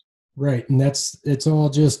outputs. Right. And it's all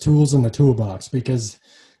just tools in the toolbox, because,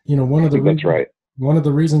 one of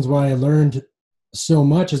the reasons why I learned so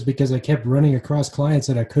much is because I kept running across clients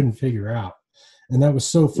that I couldn't figure out. And that was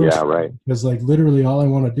so frustrating. Yeah, right. Because literally all I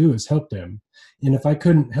want to do is help them. And if I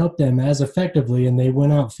couldn't help them as effectively and they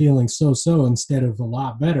went out feeling so-so instead of a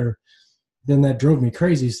lot better, then that drove me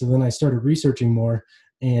crazy. So then I started researching more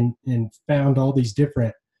and found all these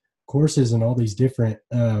different courses and all these different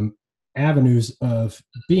avenues of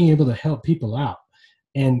being able to help people out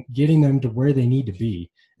and getting them to where they need to be.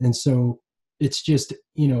 And so it's just,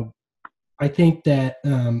 I think that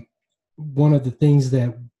one of the things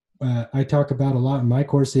that I talk about a lot in my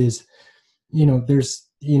course is, there's,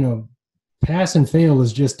 pass and fail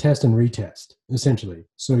is just test and retest, essentially.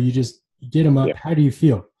 So you just get them up. Yeah. How do you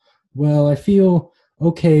feel? Well, I feel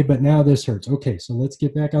okay, but now this hurts. Okay, so let's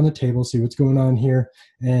get back on the table, see what's going on here,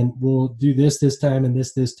 and we'll do this time and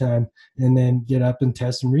this time, and then get up and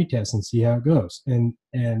test and retest and see how it goes. And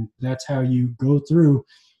that's how you go through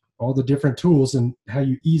all the different tools and how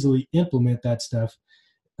you easily implement that stuff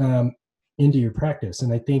into your practice.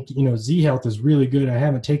 And I think, Z Health is really good. I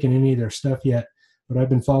haven't taken any of their stuff yet, but I've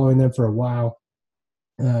been following them for a while.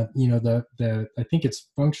 I think it's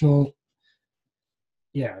Functional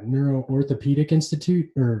Neuro-Orthopedic Institute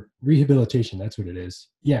or Rehabilitation. That's what it is.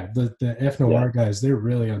 Yeah. The FNOR guys, they're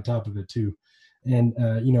really on top of it too. And,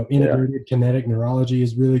 integrated kinetic neurology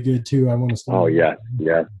is really good too. I want to start. Oh yeah.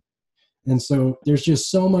 Yeah. And so there's just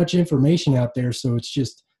so much information out there. So it's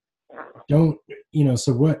just so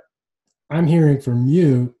what I'm hearing from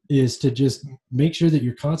you is to just make sure that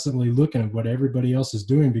you're constantly looking at what everybody else is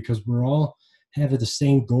doing, because we're all having the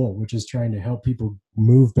same goal, which is trying to help people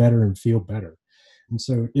move better and feel better. And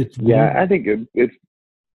so it's I think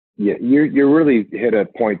you really hit a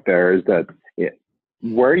point there, is that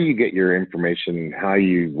where you get your information, how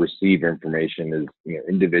you receive information is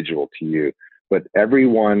individual to you. But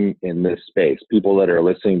everyone in this space, people that are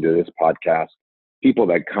listening to this podcast, people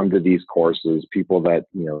that come to these courses, people that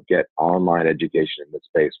get online education in this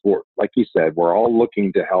space, like you said, we're all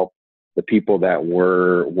looking to help the people that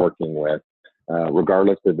we're working with,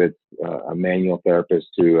 regardless if it's a manual therapist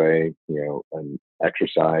to an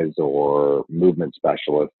exercise or movement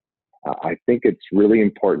specialist. I think it's really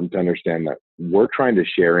important to understand that we're trying to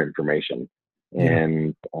share information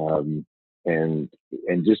and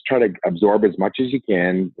just try to absorb as much as you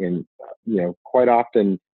can. And quite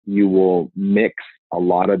often you will mix a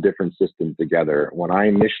lot of different systems together. When I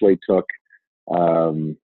initially took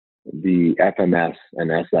the FMS and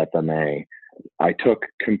SFMA, I took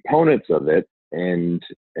components of it and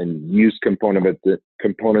used components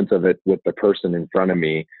of it with the person in front of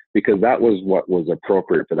me, because that was what was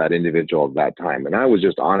appropriate for that individual at that time. And I was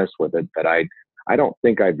just honest with it that I don't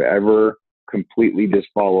think I've ever completely just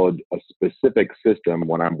followed a specific system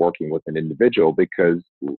when I'm working with an individual, because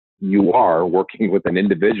you are working with an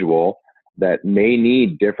individual that may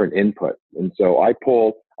need different input. And so I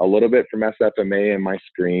pull a little bit from SFMA in my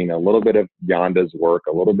screen, a little bit of Yonda's work,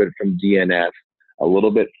 a little bit from DNS, a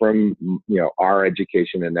little bit from our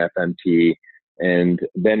education in FMT, and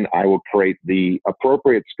then I will create the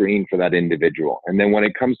appropriate screen for that individual. And then when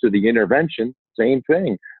it comes to the intervention, same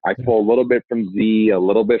thing. I pull a little bit from Z, a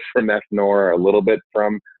little bit from FNOR, a little bit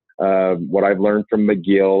from what I've learned from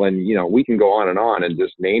McGill, and we can go on and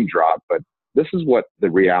just name drop. But this is what the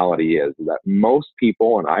reality is, that most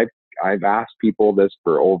people, and I've asked people this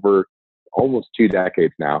for over almost 2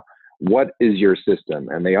 decades now, what is your system?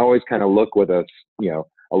 And they always kind of look with a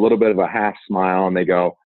little bit of a half smile, and they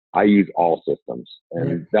go, I use all systems.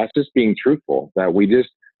 And that's just being truthful, that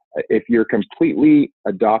if you're completely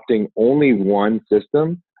adopting only one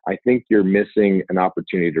system, I think you're missing an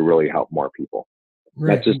opportunity to really help more people.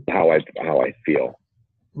 Right. That's just how I feel.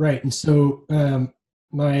 Right. And so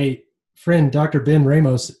my friend, Dr. Ben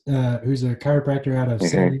Ramos, who's a chiropractor out of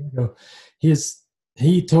San Diego,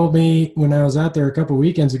 he told me when I was out there a couple of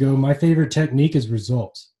weekends ago, my favorite technique is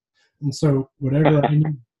results. And so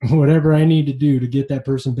whatever I need to do to get that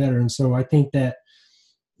person better. And so I think that,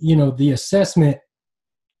 the assessment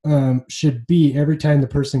should be every time the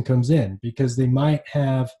person comes in, because they might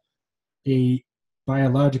have a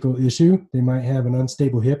biological issue. They might have an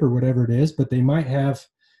unstable hip or whatever it is, but they might have,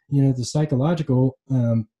 the psychological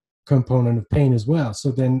component of pain as well.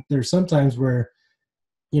 So then there's sometimes where,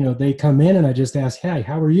 they come in and I just ask, hey,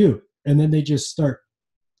 how are you? And then they just start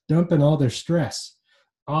dumping all their stress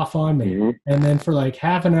off on me. Mm-hmm. And then for like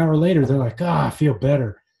half an hour later, they're like, I feel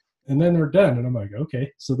better. And then they're done. And I'm like,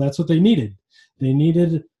 okay, so that's what they needed. They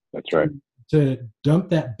needed that's right. to dump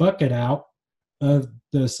that bucket out of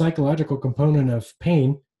the psychological component of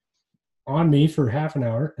pain on me for half an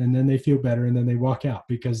hour, and then they feel better, and then they walk out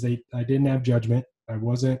because I didn't have judgment. I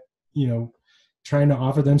wasn't, trying to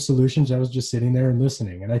offer them solutions. I was just sitting there and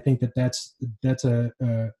listening. And I think that's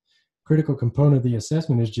a critical component of the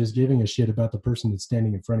assessment, is just giving a shit about the person that's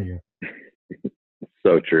standing in front of you.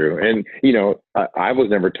 So true. And, I was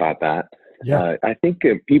never taught that. Yeah. I think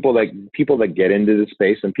people that get into the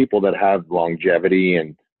space and people that have longevity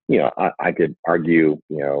and, I could argue,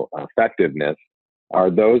 effectiveness, are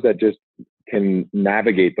those that just can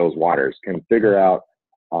navigate those waters, can figure out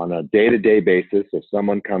on a day-to-day basis, if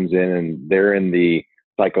someone comes in and they're in the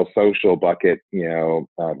psychosocial bucket,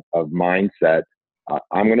 of mindset,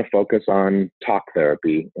 I'm going to focus on talk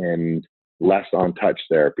therapy and less on touch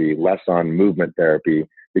therapy, less on movement therapy,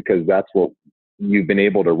 because that's what you've been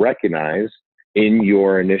able to recognize in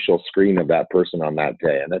your initial screen of that person on that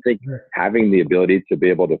day. And I think having the ability to be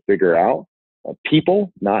able to figure out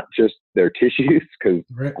people, not just their tissues, because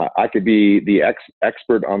I could be the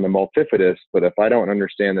expert on the multifidus, but if I don't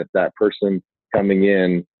understand that person coming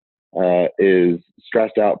in is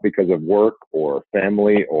stressed out because of work or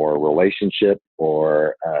family or relationship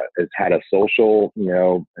or has had a social,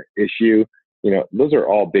 issue, those are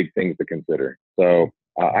all big things to consider. So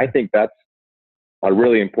I think that's a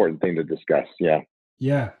really important thing to discuss. Yeah.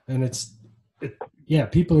 Yeah. And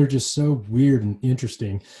people are just so weird and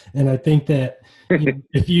interesting. And I think that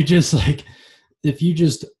if you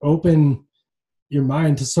just open your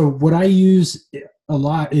mind to, so what I use a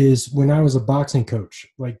lot is when I was a boxing coach,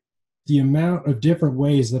 like the amount of different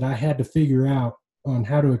ways that I had to figure out on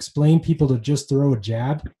how to explain people to just throw a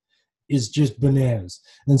jab is just bananas.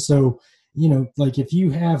 And so, like if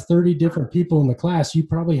you have 30 different people in the class, you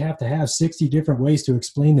probably have to have 60 different ways to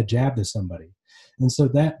explain the jab to somebody. And so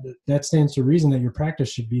that stands to reason that your practice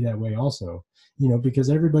should be that way also, because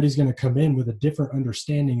everybody's going to come in with a different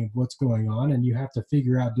understanding of what's going on. And you have to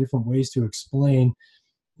figure out different ways to explain,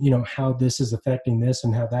 how this is affecting this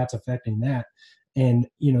and how that's affecting that. And,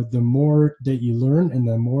 the more that you learn and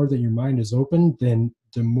the more that your mind is open, then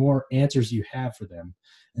the more answers you have for them.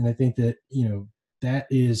 And I think that, that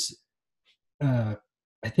is, I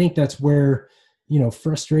think that's where,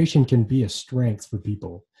 frustration can be a strength for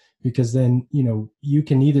people, because then, you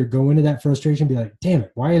can either go into that frustration and be like, damn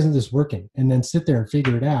it, why isn't this working? And then sit there and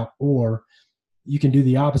figure it out. Or you can do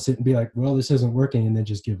the opposite and be like, well, this isn't working, and then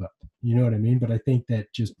just give up. You know what I mean? But I think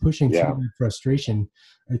that just pushing through that frustration,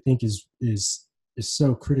 I think is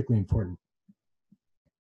so critically important.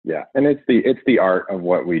 Yeah. And it's the art of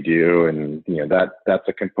what we do. And, that's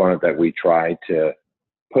a component that we try to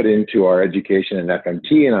put into our education in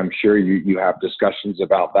FMT. And I'm sure you have discussions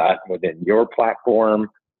about that within your platform.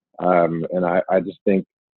 And I just think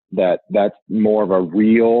that's more of a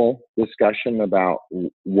real discussion about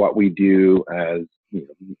what we do as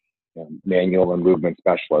manual and movement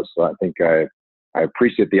specialists. So I think I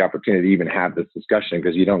appreciate the opportunity to even have this discussion,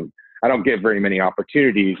 because I don't get very many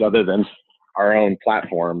opportunities other than our own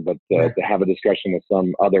platform, but to have a discussion with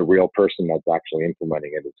some other real person that's actually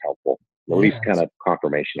implementing it is helpful, at least kind of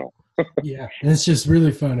confirmational. Yeah, and it's just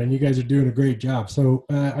really fun, and you guys are doing a great job. So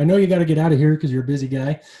I know you got to get out of here because you're a busy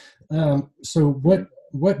guy. So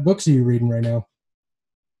what books are you reading right now?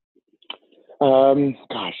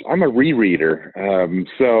 Gosh, I'm a rereader.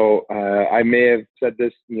 So I may have said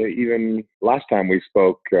this even last time we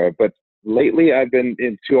spoke, but lately I've been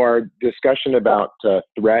into our discussion about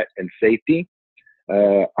threat and safety.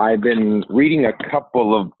 I've been reading a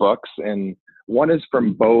couple of books, and one is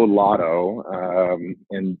from Bo Lotto,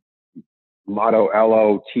 and Lotto,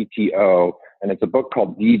 Lotto, and it's a book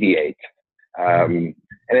called Deviate. And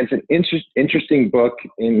it's an interesting book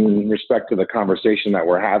in respect to the conversation that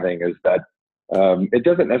we're having, is that it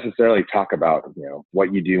doesn't necessarily talk about,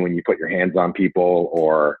 what you do when you put your hands on people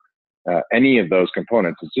or any of those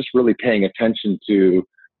components. It's just really paying attention to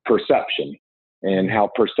perception and how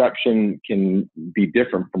perception can be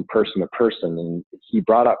different from person to person. And he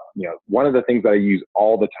brought up, one of the things that I use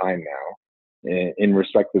all the time now in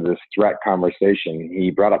respect to this threat conversation.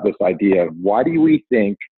 He brought up this idea of, why do we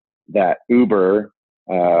think that Uber,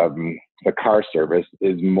 the car service,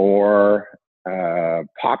 is more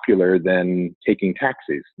popular than taking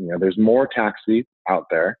taxis? There's more taxis out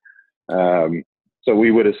there. So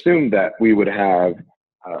we would assume that we would have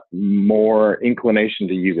more inclination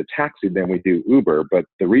to use a taxi than we do Uber. But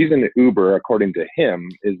the reason that Uber, according to him,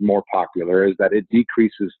 is more popular is that it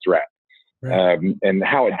decreases threat. Right. And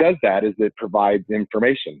how it does that is it provides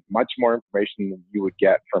information, much more information than you would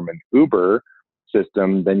get from an Uber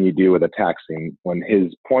system than you do with a taxi. When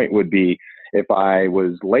his point would be, if I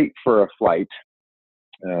was late for a flight,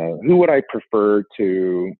 who would I prefer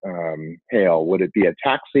to hail? Would it be a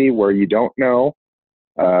taxi where you don't know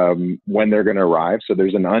when they're going to arrive, so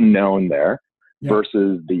there's an unknown there,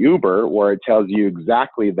 versus the Uber, where it tells you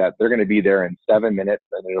exactly that they're going to be there in 7 minutes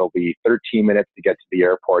and it'll be 13 minutes to get to the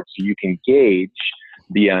airport, so you can gauge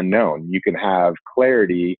the unknown. You can have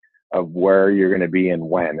clarity of where you're going to be and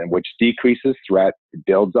when, and which decreases threat,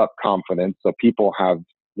 builds up confidence, so people have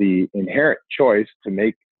the inherent choice to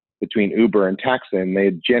make between Uber and taxi, and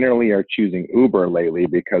they generally are choosing Uber lately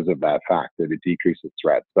because of that fact that it decreases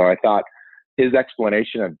threat. So I thought his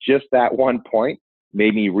explanation of just that one point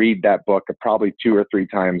made me read that book probably 2 or 3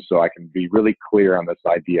 times so I can be really clear on this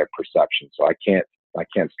idea of perception. So I can't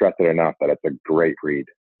stress it enough that it's a great read.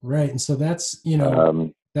 Right. And so that's,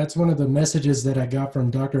 that's one of the messages that I got from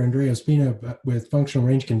Dr. Andrea Spina with functional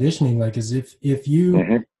range conditioning. Like, is if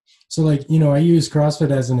you, so like, I use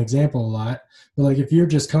CrossFit as an example a lot, but like, if you're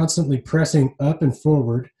just constantly pressing up and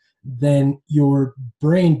forward, then your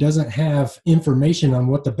brain doesn't have information on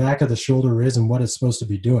what the back of the shoulder is and what it's supposed to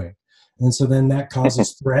be doing. And so then that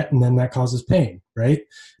causes threat, and then that causes pain, right?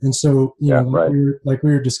 And so, like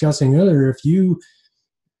we were discussing earlier, if you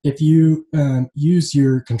use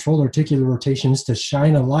your controlled articular rotations to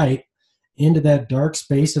shine a light into that dark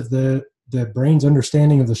space of the brain's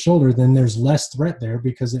understanding of the shoulder, then there's less threat there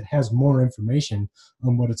because it has more information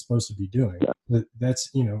on what it's supposed to be doing.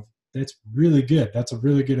 That's really good. That's a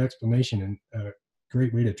really good explanation and a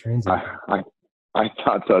great way to translate. I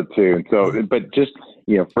thought so too. And so, but just,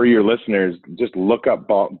 for your listeners, just look up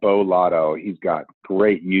Bo Lotto. He's got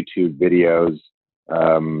great YouTube videos.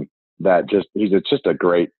 He's just a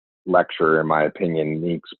great lecturer, in my opinion.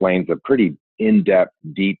 He explains a pretty in-depth,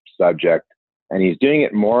 deep subject, and he's doing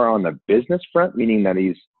it more on the business front, meaning that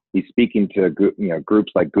he's speaking to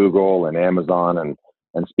groups like Google and Amazon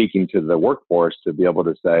and speaking to the workforce to be able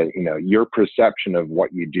to say, your perception of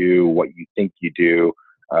what you do, what you think you do,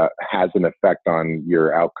 has an effect on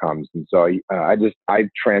your outcomes. And so I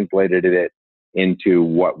translated it into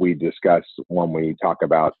what we discuss when we talk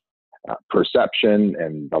about perception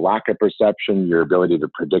and the lack of perception, your ability to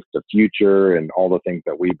predict the future, and all the things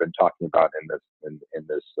that we've been talking about in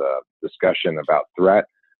this discussion about threat.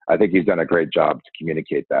 I think he's done a great job to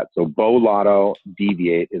communicate that. So Bo Lotto,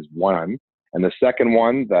 Deviate is one. And the second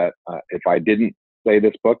one that if I didn't say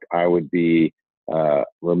this book, I would be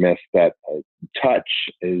remiss, that Touch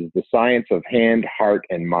is the Science of Hand, Heart,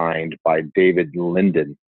 and Mind by David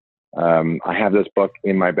Linden. I have this book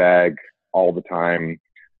in my bag all the time.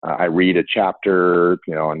 I read a chapter,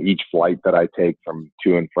 on each flight that I take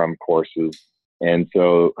to and from courses. And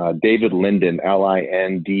so David Linden,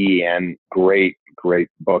 Linden, great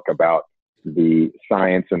book about the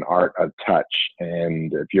science and art of touch.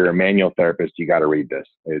 And if you're a manual therapist, you got to read this.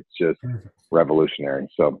 It's just revolutionary.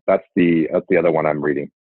 So that's the other one I'm reading.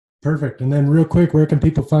 Perfect. And then real quick, where can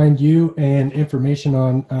people find you and information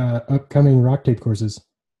on upcoming rock tape courses?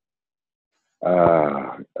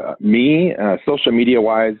 Me, social media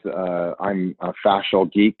wise, I'm a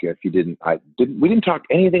fascial geek. We didn't talk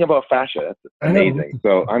anything about fascia. That's amazing.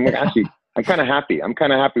 So I'm kind of happy. I'm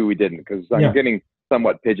kind of happy we didn't, because I'm getting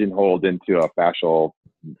somewhat pigeonholed into a fascial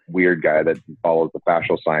weird guy that follows the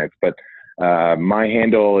fascial science. But my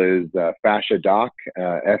handle is Fascia Doc,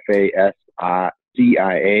 FASCIADOC.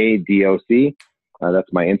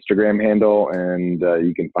 That's my Instagram handle, and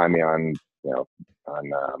you can find me on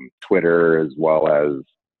Twitter as well as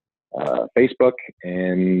Facebook.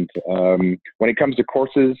 And when it comes to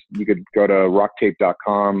courses, you could go to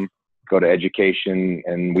rocktape.com, go to education,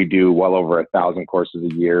 and we do well over 1,000 courses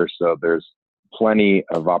a year. So there's plenty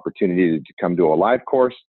of opportunity to come to a live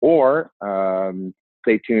course, or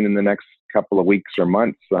stay tuned in the next couple of weeks or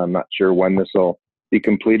months. I'm not sure when this will be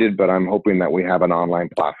completed, but I'm hoping that we have an online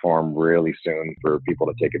platform really soon for people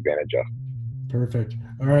to take advantage of. Perfect.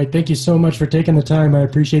 All right. Thank you so much for taking the time. I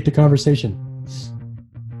appreciate the conversation.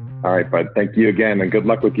 All right, bud. Thank you again, and good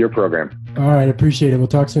luck with your program. All right. Appreciate it. We'll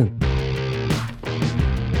talk soon.